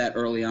embraced that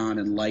early on,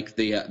 and like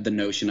the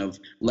notion of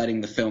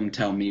letting the film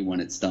tell me when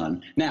it's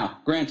done. Now,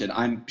 granted,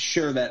 I'm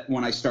sure that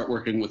when I start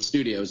working with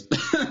studios,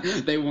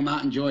 they will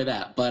not enjoy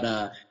that.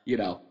 But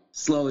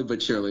slowly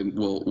but surely,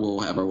 we'll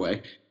have our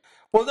way.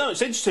 Well, no,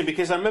 it's interesting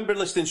because I remember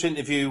listening to an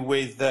interview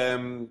with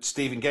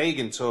Stephen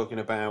Gaghan talking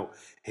about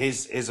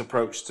his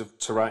approach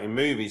to writing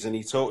movies, and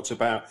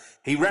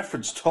he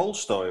referenced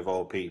Tolstoy of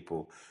all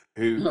people,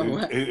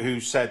 who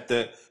said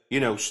that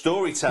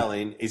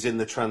storytelling is in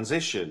the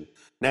transition.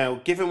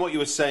 Now, given what you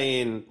were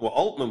saying, what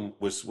Altman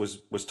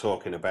was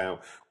talking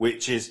about,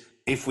 which is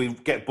if we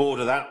get bored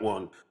of that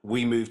one,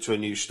 we move to a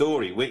new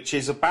story, which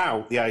is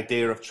about the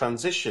idea of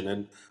transition,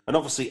 and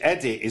obviously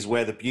edit is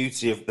where the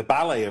beauty of the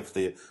ballet of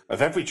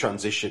every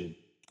transition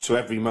to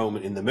every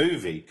moment in the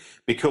movie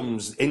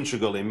becomes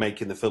integral in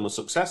making the film a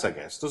success, I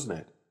guess, doesn't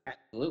it?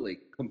 Absolutely,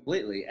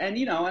 completely. And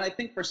and I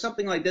think for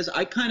something like this,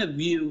 I kind of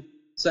view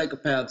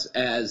Psychopaths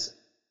as,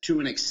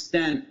 to an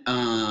extent,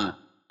 a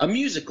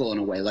musical in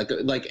a way, like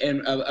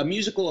a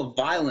musical of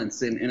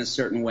violence in a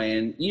certain way.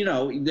 And,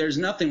 there's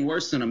nothing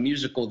worse than a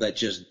musical that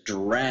just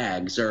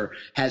drags or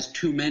has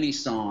too many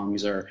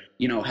songs or,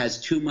 has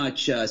too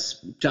much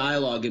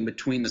dialogue in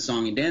between the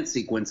song and dance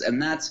sequence.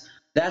 And that's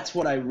that's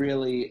what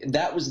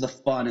that was the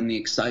fun and the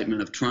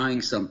excitement of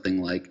trying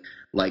something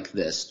like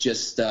this,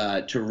 just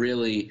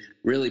to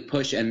really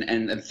push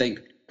and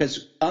think,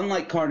 because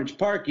unlike Carnage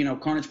Park,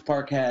 Carnage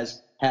Park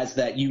has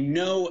that,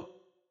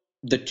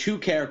 the two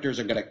characters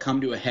are going to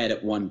come to a head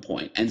at one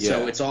point, and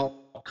so it's all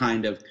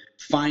kind of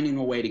finding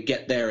a way to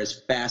get there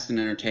as fast and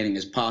entertaining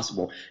as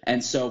possible.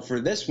 And so for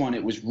this one,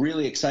 it was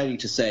really exciting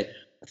to say,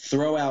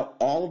 throw out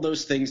all of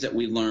those things that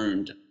we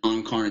learned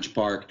on Carnage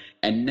Park,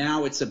 and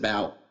now it's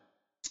about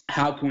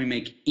how can we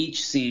make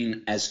each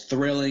scene as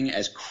thrilling,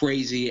 as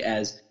crazy,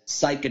 as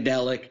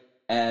psychedelic,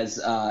 as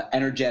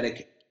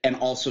energetic, and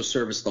also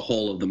service the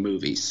whole of the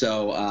movie.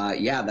 So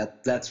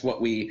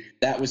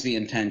that was the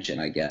intention,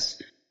 I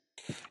guess.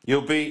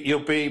 You'll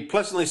be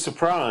pleasantly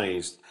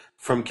surprised.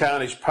 From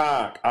Carnage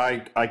Park,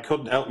 I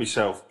couldn't help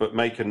myself but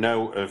make a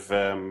note of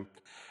the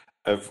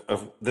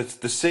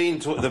scene,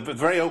 the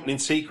very opening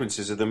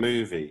sequences of the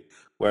movie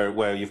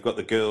where you've got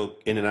the girl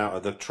in and out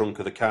of the trunk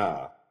of the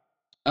car.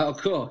 Oh,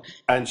 cool.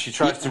 And she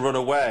tries to run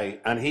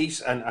away, and I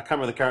can't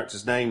remember the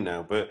character's name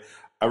now, but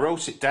I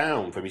wrote it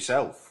down for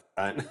myself,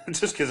 and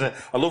just because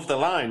I love the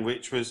line,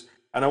 which was,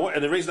 and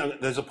the reason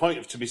there's a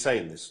point to be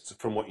saying this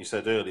from what you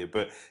said earlier,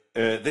 but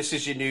this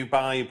is your new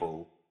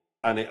Bible.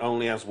 And it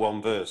only has one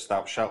verse,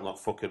 thou shalt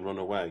not fucking run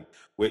away,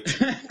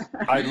 which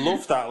I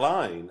love that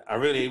line. I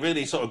really,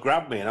 really sort of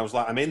grabbed me, and I was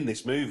like, I'm in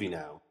this movie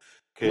now.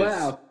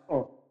 Wow.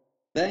 Oh,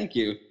 thank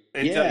you.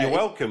 You're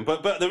welcome.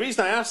 But the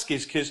reason I ask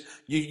is because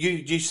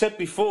you said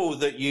before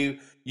that you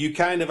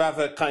kind of have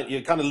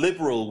you're kind of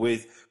liberal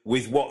with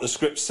what the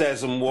script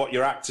says and what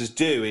your actors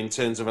do in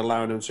terms of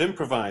allowing them to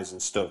improvise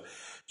and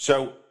stuff.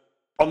 So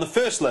on the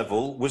first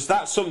level, was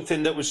that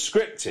something that was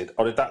scripted,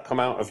 or did that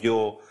come out of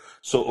your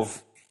sort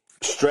of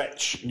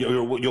stretch,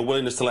 your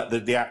willingness to let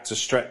the actors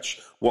stretch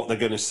what they're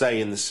going to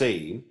say in the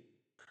scene?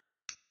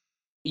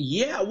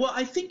 Yeah, well,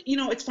 I think,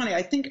 it's funny.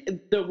 I think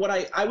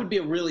I would be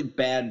a really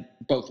bad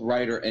both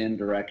writer and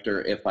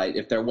director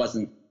if there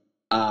wasn't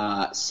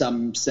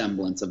some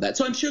semblance of that.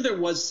 So I'm sure there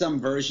was some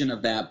version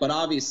of that, but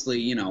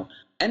obviously,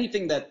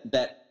 anything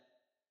that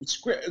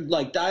script,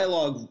 like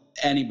dialogue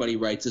anybody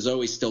writes, is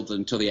always stilted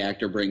until the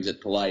actor brings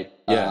it to life.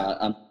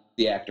 Yeah.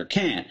 The actor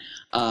can't,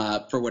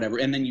 for whatever,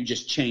 and then you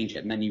just change it,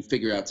 and then you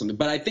figure out something.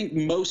 But I think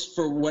most,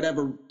 for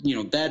whatever,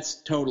 that's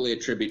totally a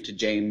tribute to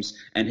James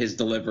and his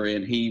delivery,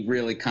 and he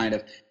really kind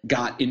of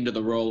got into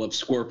the role of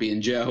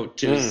Scorpion Joe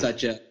to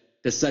such a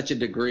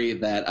degree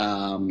that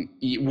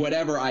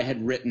whatever I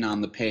had written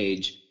on the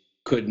page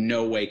could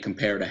no way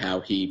compare to how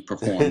he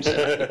performs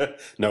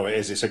it. No, it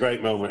is. It's a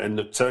great moment,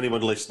 and to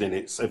anyone listening,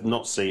 if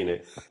not seen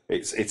it,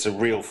 it's a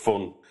real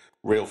fun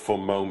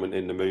moment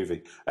in the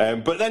movie.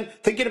 But then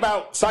thinking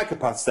about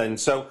Psychopaths, then,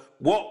 so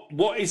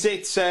what is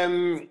it?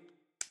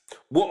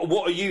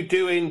 What are you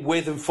doing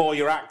with and for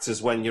your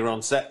actors when you're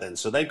on set? Then,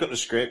 so they've got the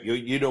script.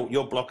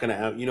 You're blocking it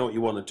out. You know what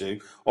you want to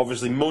do.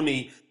 Obviously,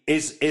 money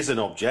is an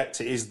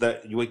object. It is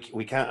that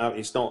we can't have.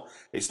 It's not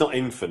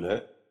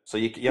infinite. So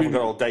you haven't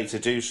got all day to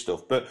do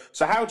stuff. But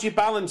so how do you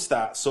balance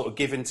that sort of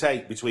give and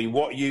take between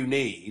what you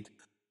need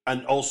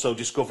and also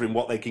discovering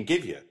what they can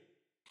give you?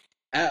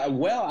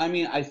 Well, I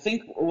mean, I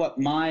think what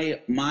my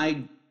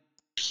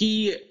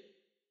key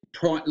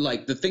point,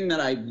 like the thing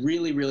that I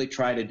really, really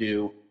try to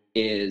do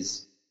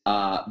is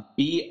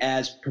be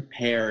as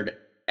prepared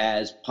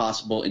as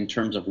possible in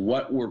terms of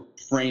what we're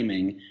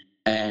framing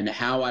and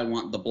how I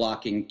want the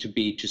blocking to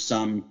be to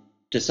some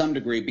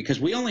degree, because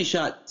we only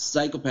shot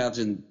Psychopaths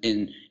in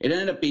it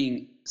ended up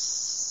being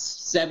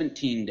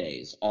 17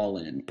 days all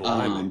in.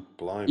 Blimey.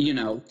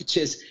 Which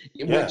is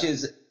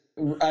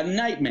a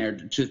nightmare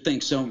to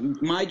think. So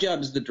my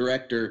job as the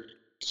director,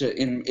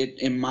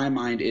 in my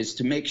mind, is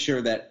to make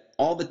sure that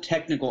all the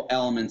technical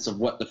elements of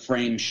what the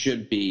frame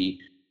should be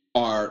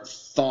are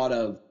thought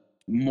of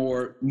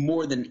more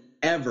than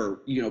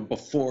ever,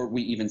 before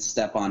we even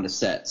step onto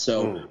set.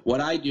 So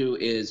what I do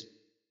is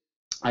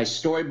I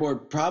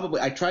storyboard.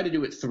 I try to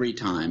do it 3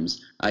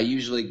 times. I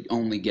usually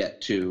only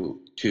get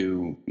to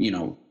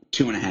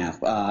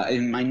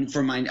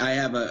 2.5. I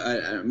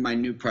have my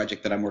new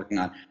project that I'm working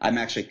on. I'm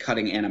actually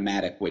cutting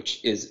animatic,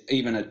 which is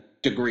even a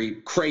degree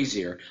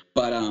crazier.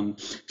 But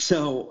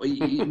so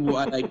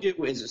what I do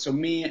is, so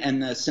me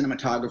and the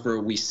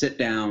cinematographer, we sit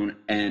down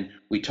and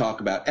we talk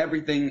about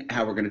everything,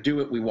 how we're going to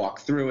do it. We walk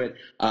through it.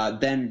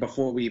 Then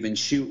before we even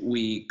shoot,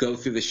 we go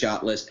through the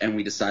shot list and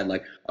we decide,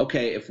 like,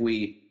 okay, if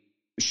we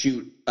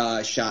shoot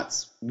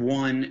shots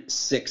 1,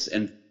 6,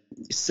 and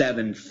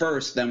 7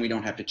 first, then we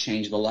don't have to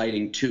change the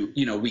lighting to,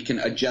 we can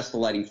adjust the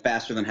lighting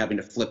faster than having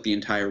to flip the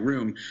entire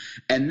room.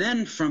 And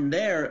then from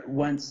there,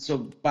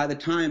 by the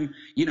time,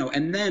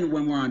 and then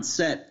when we're on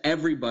set,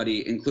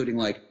 everybody, including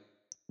like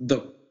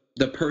the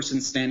person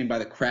standing by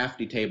the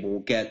crafty table,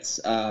 gets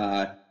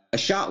a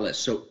shot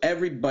list. So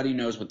everybody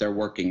knows what they're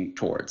working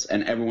towards,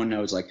 and everyone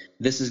knows, like,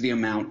 this is the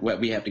amount what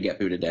we have to get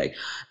through today.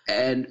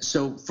 And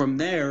so from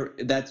there,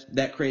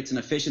 that creates an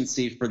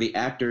efficiency for the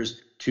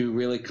actors to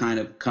really kind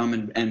of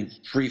come and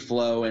free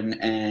flow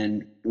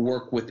and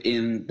work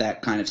within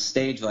that kind of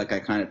stage like I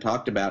kind of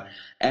talked about.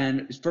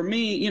 And for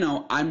me, you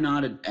know, I'm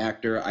not an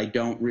actor. I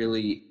don't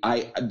really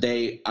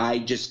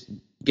I just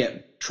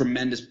get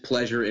tremendous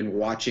pleasure in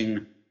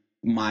watching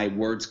my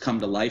words come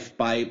to life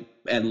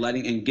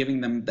and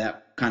giving them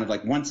that kind of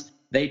like, once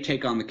they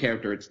take on the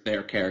character, it's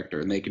their character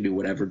and they can do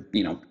whatever,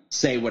 you know,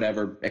 say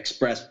whatever,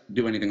 express,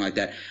 do anything like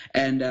that.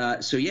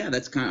 And so, yeah,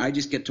 that's kind of, I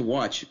just get to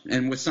watch.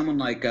 And with someone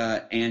like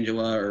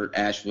Angela or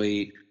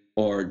Ashley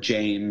or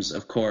James,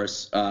 of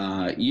course,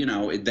 you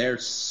know, they're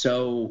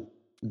so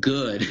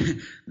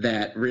good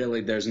that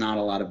really there's not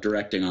a lot of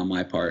directing on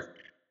my part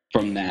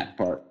from that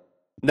part.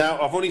 Now,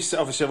 I've only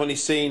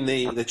seen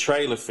the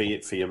trailer for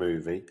your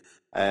movie,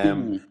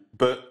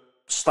 but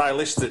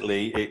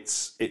stylistically,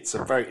 it's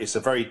a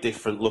very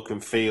different look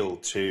and feel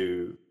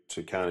to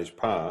Carnage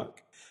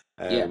Park.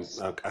 Yes.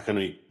 I can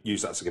only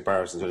use that as a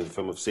comparison to the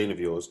film I've seen of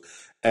yours.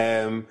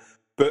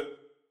 But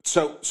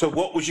so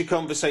what was your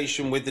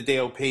conversation with the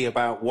DOP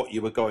about what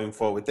you were going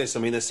for with this? I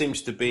mean, there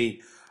seems to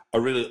be a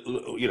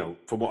real, you know,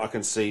 from what I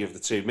can see of the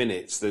 2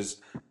 minutes, there's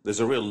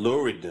a real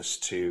luridness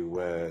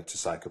to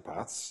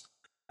Psychopaths.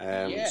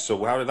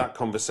 So how did that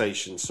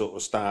conversation sort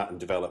of start and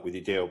develop with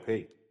your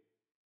DOP?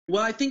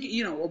 Well, I think,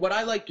 you know, what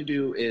I like to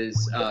do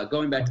is,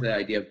 going back to the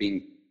idea of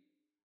being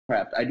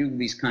prepped, I do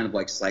these kind of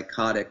like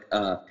psychotic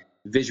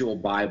visual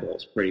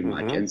Bibles, pretty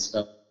much. Mm-hmm. And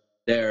so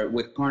there,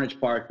 with Carnage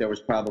Park, there was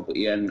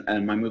probably, and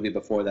my movie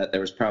before that,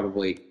 there was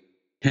probably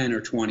 10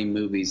 or 20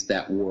 movies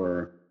that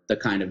were the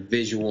kind of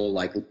visual,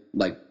 like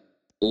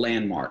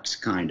landmarks,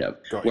 kind of,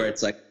 where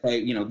it's like, hey,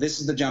 you know, this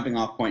is the jumping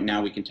off point,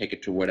 now we can take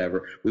it to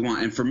whatever we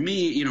want. And for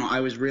me, you know,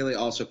 I was really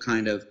also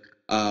kind of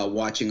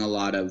watching a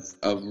lot of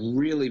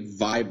really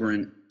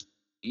vibrant,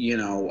 you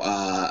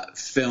know,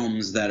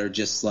 films that are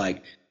just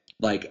like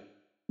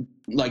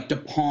De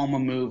Palma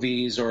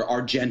movies or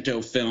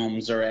Argento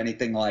films or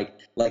anything like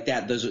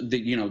that. Those are the,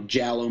 you know,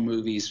 Giallo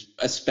movies,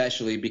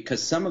 especially,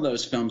 because some of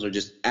those films are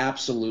just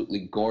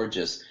absolutely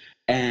gorgeous.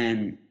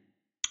 And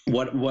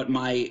what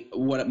my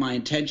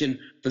intention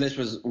for this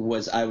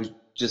was I was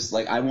just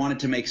like, I wanted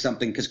to make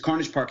something, because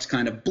Carnage Park's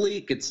kind of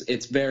bleak.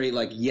 It's very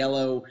like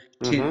yellow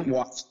tint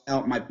washed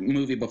out. My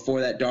movie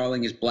before that,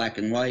 Darling, is black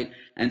and white.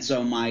 And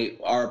so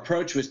our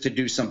approach was to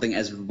do something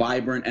as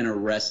vibrant and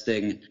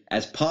arresting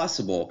as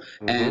possible.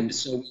 And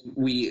so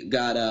we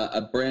got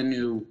a brand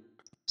new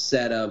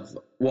set of,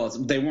 well,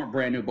 they weren't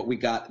brand new, but we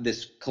got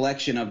this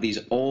collection of these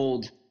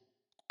old,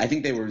 I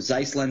think they were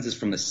Zeiss lenses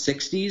from the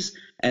 60s.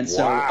 And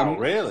so, wow,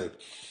 really?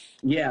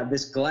 Yeah,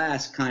 this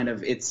glass kind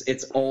of,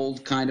 it's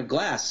old kind of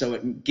glass, so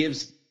it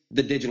gives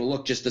the digital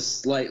look just a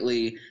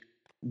slightly,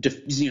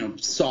 you know,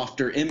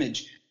 softer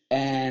image.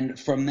 And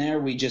from there,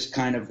 we just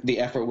kind of, the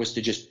effort was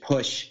to just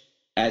push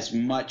as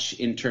much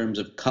in terms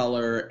of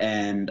color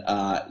and,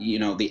 you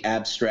know, the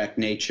abstract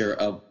nature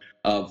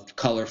of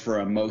color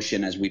for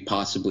emotion as we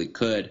possibly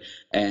could,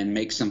 and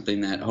make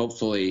something that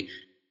hopefully,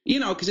 you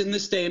know, because in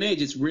this day and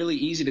age, it's really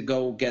easy to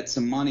go get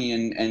some money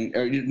and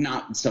or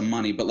not some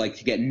money, but like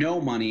to get no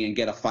money and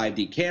get a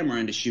 5D camera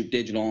and to shoot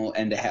digital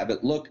and to have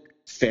it look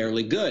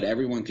fairly good.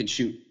 Everyone can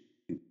shoot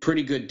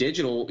pretty good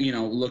digital, you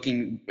know,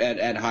 looking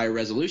at higher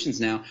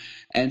resolutions now.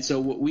 And so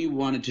what we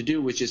wanted to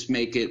do was just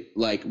make it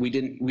like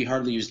we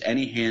hardly used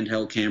any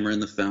handheld camera in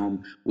the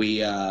film. We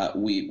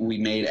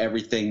made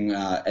everything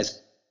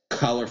as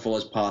colorful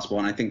as possible,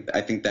 and I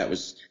think that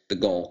was the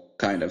goal,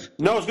 kind of.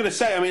 No, I was going to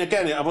say, I mean,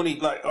 again, I've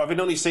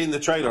only seen the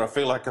trailer. I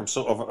feel like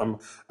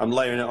I'm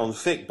layering it on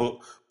thick, but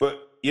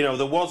you know,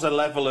 there was a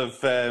level of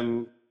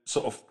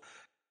sort of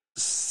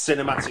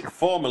cinematic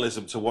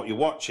formalism to what you're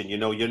watching. You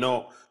know, you're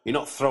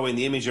not throwing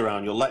the image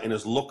around. You're letting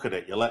us look at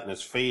it. You're letting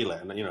us feel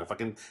it. And you know, if I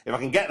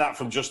can get that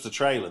from just the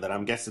trailer, then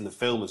I'm guessing the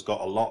film has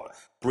got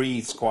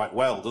breathes quite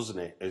well, doesn't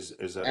it? As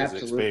an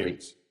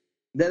experience.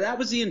 That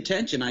was the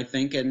intention, I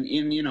think, and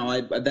you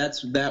know,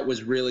 that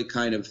was really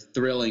kind of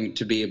thrilling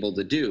to be able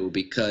to do,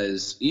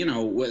 because, you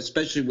know,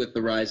 especially with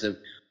the rise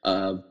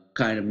of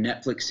kind of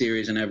Netflix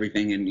series and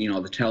everything, and, you know,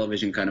 the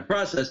television kind of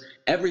process,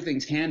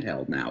 everything's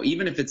handheld now,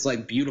 even if it's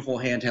like beautiful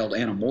handheld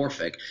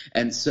anamorphic.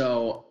 And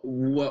so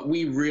what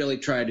we really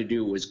tried to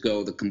do was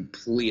go the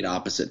complete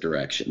opposite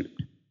direction.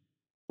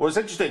 Well, it's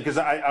interesting because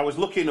I was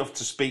lucky enough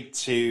to speak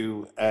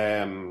to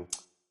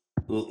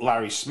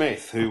Larry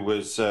Smith, who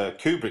was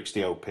Kubrick's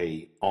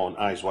DOP on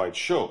Eyes Wide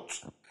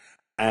Shut,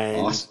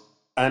 and awesome.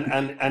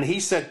 and he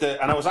said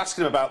that, and I was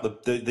asking him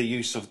about the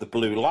use of the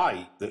blue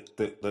light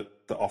that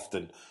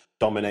often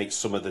dominates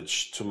some of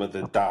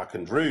the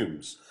darkened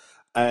rooms,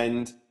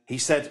 and he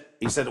said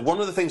one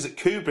of the things that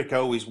Kubrick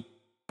always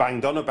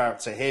banged on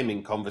about to him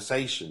in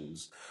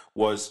conversations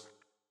was,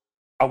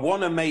 I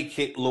want to make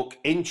it look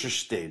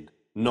interesting,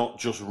 not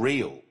just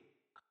real.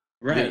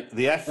 Right.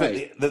 The effort,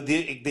 right.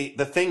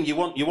 The thing you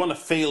want a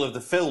feel of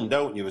the film,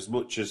 don't you? As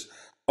much as,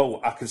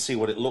 oh, I can see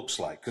what it looks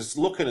like. Because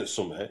looking at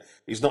something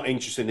is not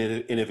interesting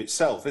in of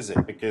itself, is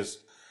it? Because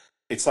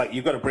it's like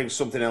you've got to bring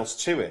something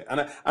else to it.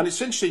 And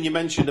it's interesting you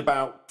mentioned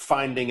about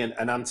finding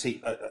an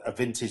antique, a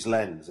vintage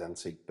lens,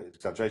 antique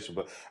exaggeration,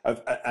 but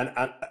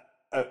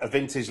a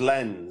vintage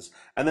lens,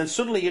 and then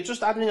suddenly you're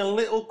just adding a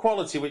little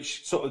quality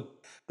which sort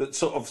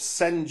of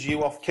sends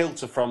you off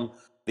kilter from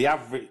the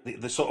average,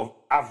 the sort of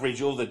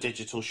average other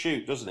digital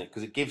shoot, doesn't it?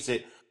 Because it gives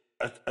it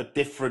a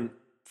different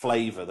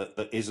flavour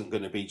that isn't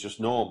going to be just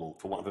normal,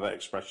 for want of a better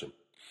expression.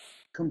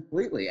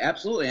 Completely,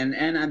 absolutely,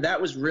 and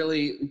that was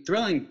really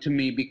thrilling to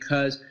me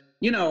because,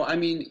 I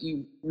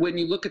mean, when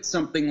you look at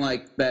something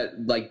like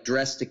that, like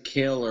Dress to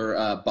Kill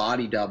or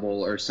Body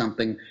Double or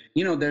something,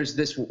 there's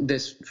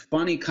this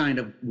funny kind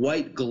of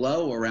white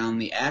glow around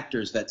the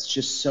actors that's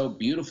just so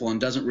beautiful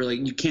and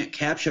you can't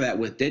capture that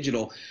with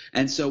digital.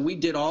 And so we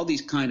did all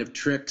these kind of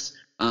tricks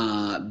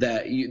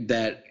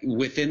that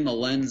within the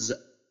lens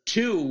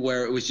too,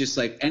 where it was just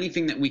like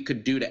anything that we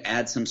could do to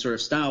add some sort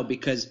of style,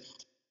 because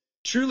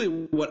truly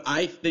what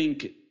I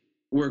think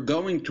we're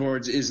going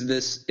towards is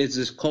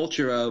this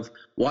culture of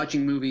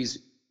watching movies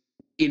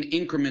in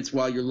increments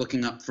while you're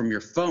looking up from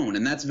your phone,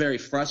 and that's very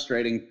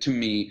frustrating to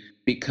me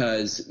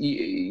because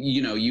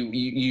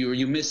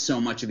you miss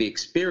so much of the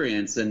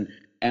experience, and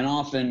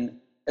often,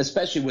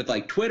 especially with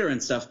like Twitter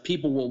and stuff,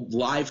 people will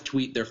live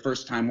tweet their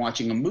first time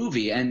watching a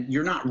movie, and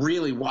you're not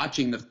really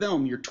watching the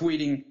film, you're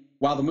tweeting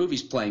while the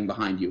movie's playing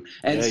behind you.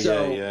 And did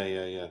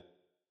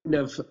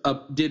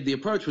the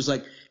approach was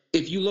like,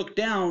 if you look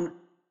down,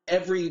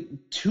 every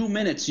 2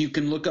 minutes you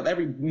can look up,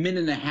 every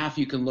minute and a half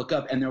you can look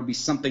up, and there'll be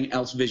something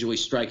else visually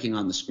striking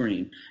on the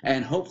screen.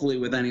 And hopefully,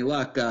 with any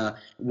luck,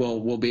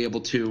 we'll be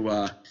able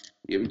to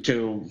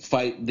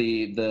fight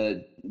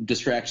the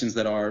distractions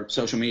that are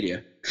social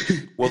media.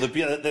 Well,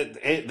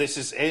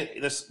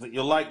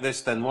 you'll like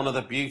this. Then one of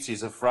the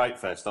beauties of Fright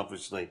Fest,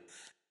 obviously,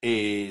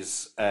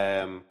 is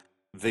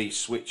the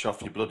switch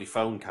off your bloody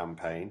phone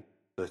campaign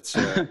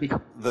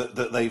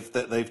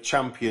that they've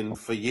championed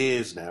for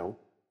years now.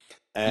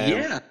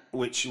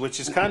 Which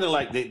is kind of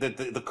like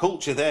the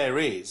culture there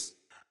is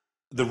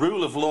the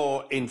rule of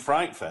law in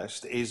Fright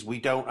Fest is we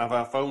don't have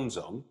our phones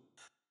on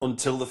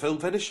until the film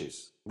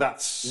finishes.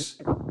 That's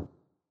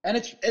and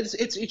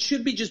it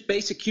should be just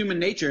basic human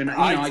nature. And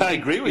I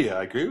agree with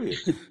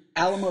you.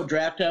 Alamo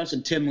Drafthouse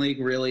and Tim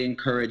League really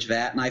encourage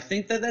that, and I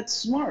think that's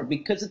smart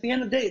because at the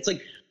end of the day, it's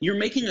like you're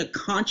making a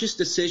conscious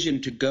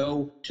decision to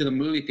go to the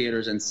movie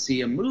theaters and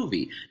see a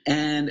movie,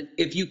 and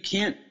if you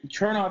can't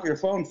turn off your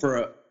phone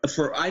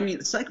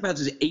Psychopaths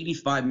is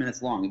 85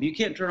 minutes long. If you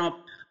can't turn off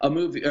a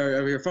movie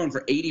or your phone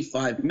for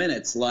 85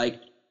 minutes,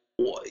 like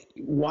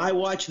why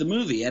watch the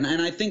movie? And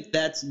I think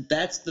that's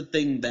the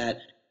thing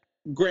that.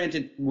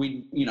 Granted,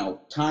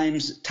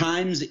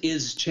 times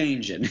is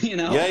changing.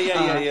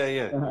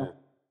 Yeah.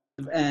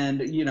 And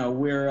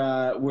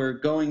we're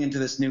going into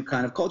this new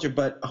kind of culture,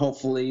 but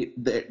hopefully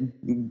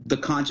the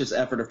conscious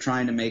effort of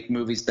trying to make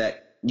movies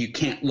that you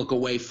can't look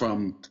away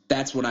from,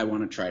 that's what I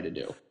want to try to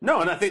do.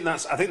 No, and I think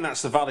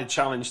that's the valid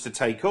challenge to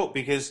take up,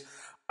 because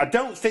I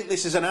don't think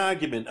this is an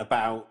argument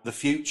about the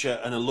future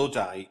and a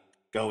Luddite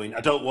going, I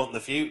don't want the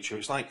future.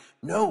 It's like,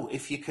 no,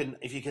 if you can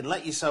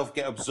let yourself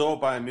get absorbed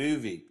by a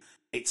movie,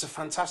 it's a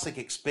fantastic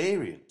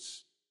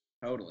experience.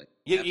 Totally.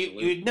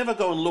 You'd never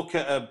go and look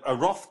at a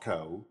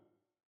Rothko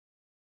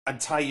and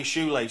tie your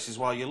shoelaces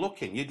while you're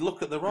looking. You'd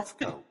look at the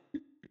Rothko.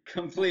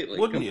 Completely.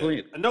 Wouldn't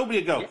you? And nobody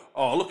would go,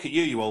 oh, look at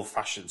you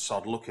old-fashioned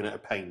sod, looking at a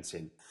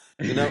painting.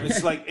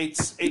 It's like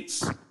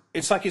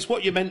it's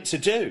what you're meant to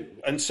do.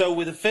 And so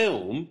with a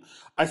film,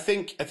 I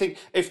think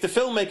if the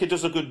filmmaker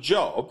does a good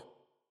job,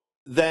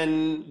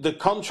 then the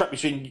contract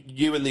between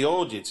you and the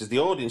audience is the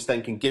audience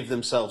then can give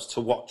themselves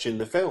to watching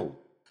the film.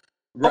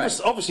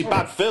 Right. Obviously,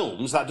 bad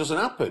films, that doesn't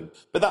happen.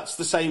 But that's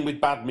the same with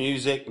bad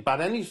music,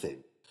 bad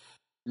anything.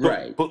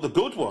 Right. But the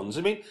good ones,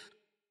 I mean,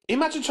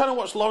 imagine trying to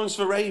watch Lawrence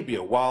of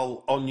Arabia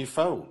while on your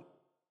phone.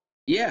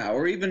 Yeah,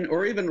 or even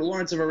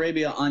Lawrence of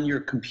Arabia on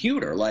your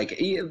computer, like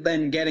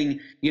then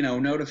getting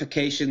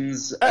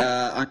notifications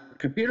on your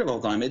computer the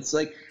whole time. It's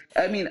like,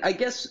 I mean, I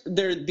guess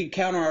the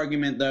counter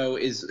argument though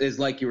is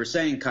like you were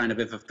saying, kind of,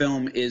 if a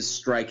film is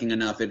striking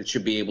enough, it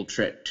should be able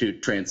to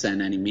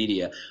transcend any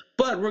media.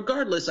 But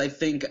regardless, I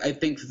think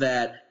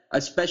that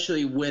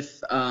especially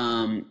with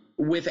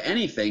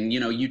anything,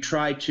 you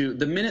try to,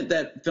 the minute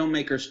that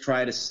filmmakers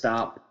try to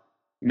stop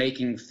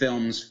making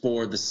films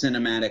for the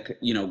cinematic,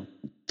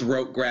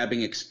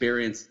 throat-grabbing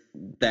experience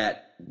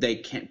that they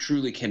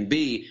truly can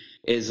be,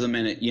 is the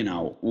minute,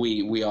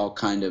 we all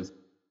kind of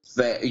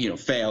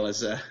fail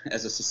as a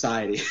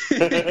society.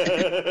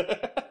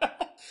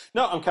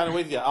 No, I'm kind of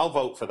with you. I'll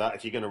vote for that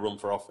if you're going to run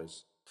for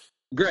office.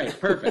 Great,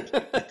 perfect.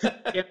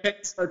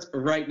 Campaign starts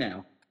right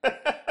now.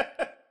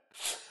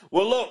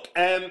 Well, look,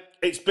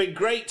 it's been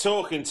great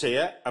talking to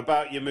you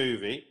about your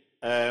movie.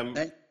 Thank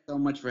you so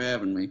much for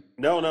having me.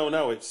 No.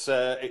 It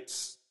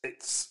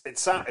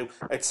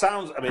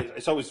sounds. I mean,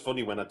 it's always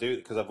funny when I do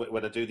it, because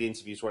when I do the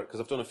interviews, because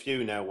I've done a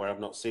few now where I've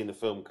not seen the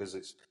film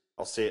because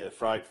I'll see it at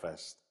Fright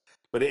Fest.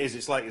 But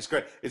it's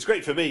great. It's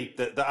great for me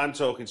that I'm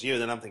talking to you,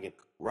 and then I'm thinking,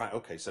 right,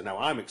 okay, so now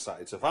I'm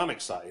excited. So if I'm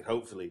excited,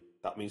 hopefully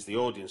that means the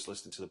audience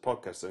listening to the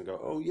podcast and go,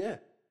 oh yeah,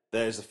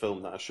 there's a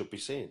film that I should be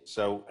seeing.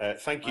 So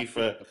thank you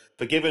for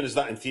giving us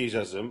that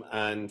enthusiasm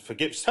and for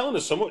telling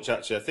us so much,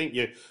 actually. I think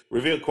you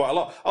revealed quite a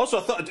lot. Also,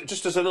 I thought,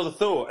 just as another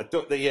thought, I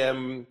thought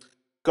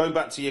going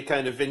back to your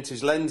kind of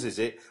vintage lenses,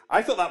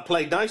 I thought that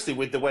played nicely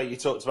with the way you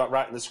talked about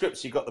writing the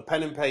scripts. You got the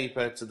pen and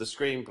paper to the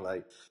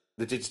screenplay,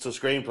 the digital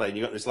screenplay, and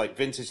you got this like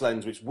vintage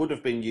lens which would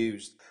have been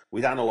used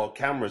with analog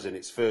cameras in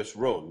its first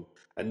run,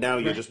 and now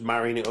you're just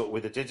marrying it up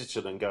with a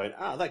digital and going,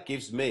 that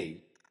gives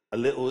me a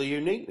little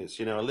uniqueness,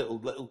 a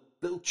little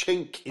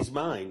chink is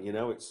mine,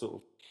 it's sort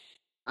of.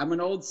 I'm an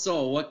old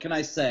soul. What can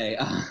I say?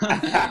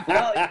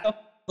 Well,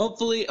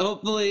 hopefully,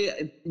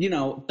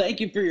 thank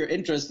you for your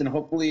interest, and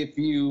hopefully, if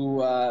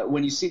you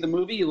when you see the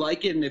movie, you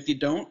like it, and if you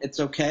don't, it's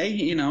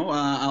okay.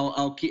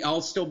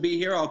 I'll still be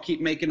here. I'll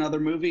keep making other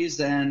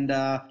movies, and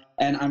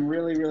I'm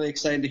really, really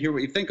excited to hear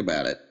what you think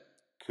about it.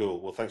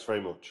 Cool. Well, thanks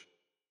very much.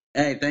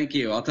 Hey, thank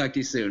you. I'll talk to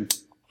you soon.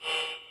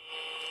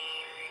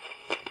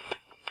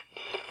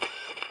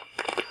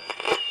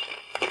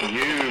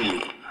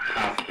 You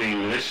have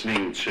been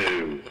listening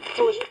to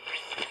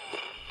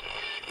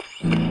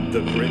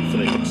the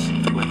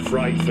Britflix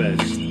Fright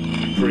Fest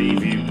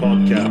Preview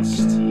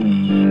Podcast.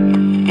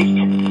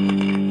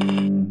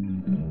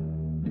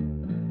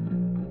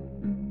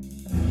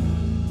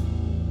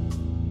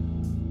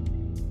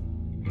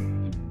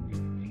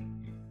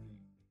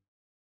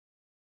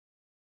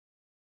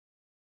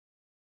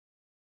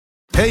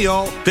 Hey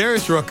y'all,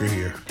 Darius Rucker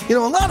here. A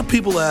lot of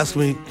people ask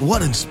me,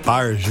 what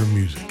inspires your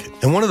music?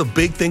 And one of the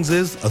big things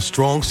is a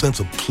strong sense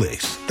of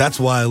place. That's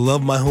why I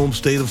love my home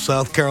state of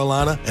South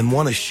Carolina and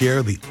want to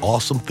share the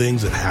awesome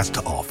things it has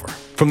to offer.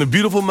 From the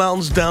beautiful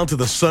mountains down to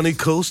the sunny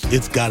coast,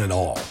 it's got it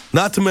all.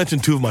 Not to mention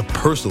two of my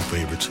personal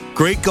favorites,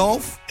 great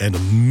golf and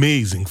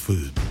amazing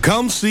food.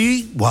 Come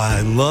see why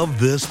I love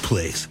this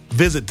place.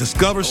 Visit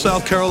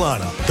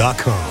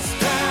discoversouthcarolina.com.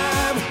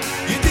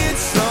 You did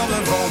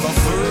something for the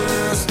first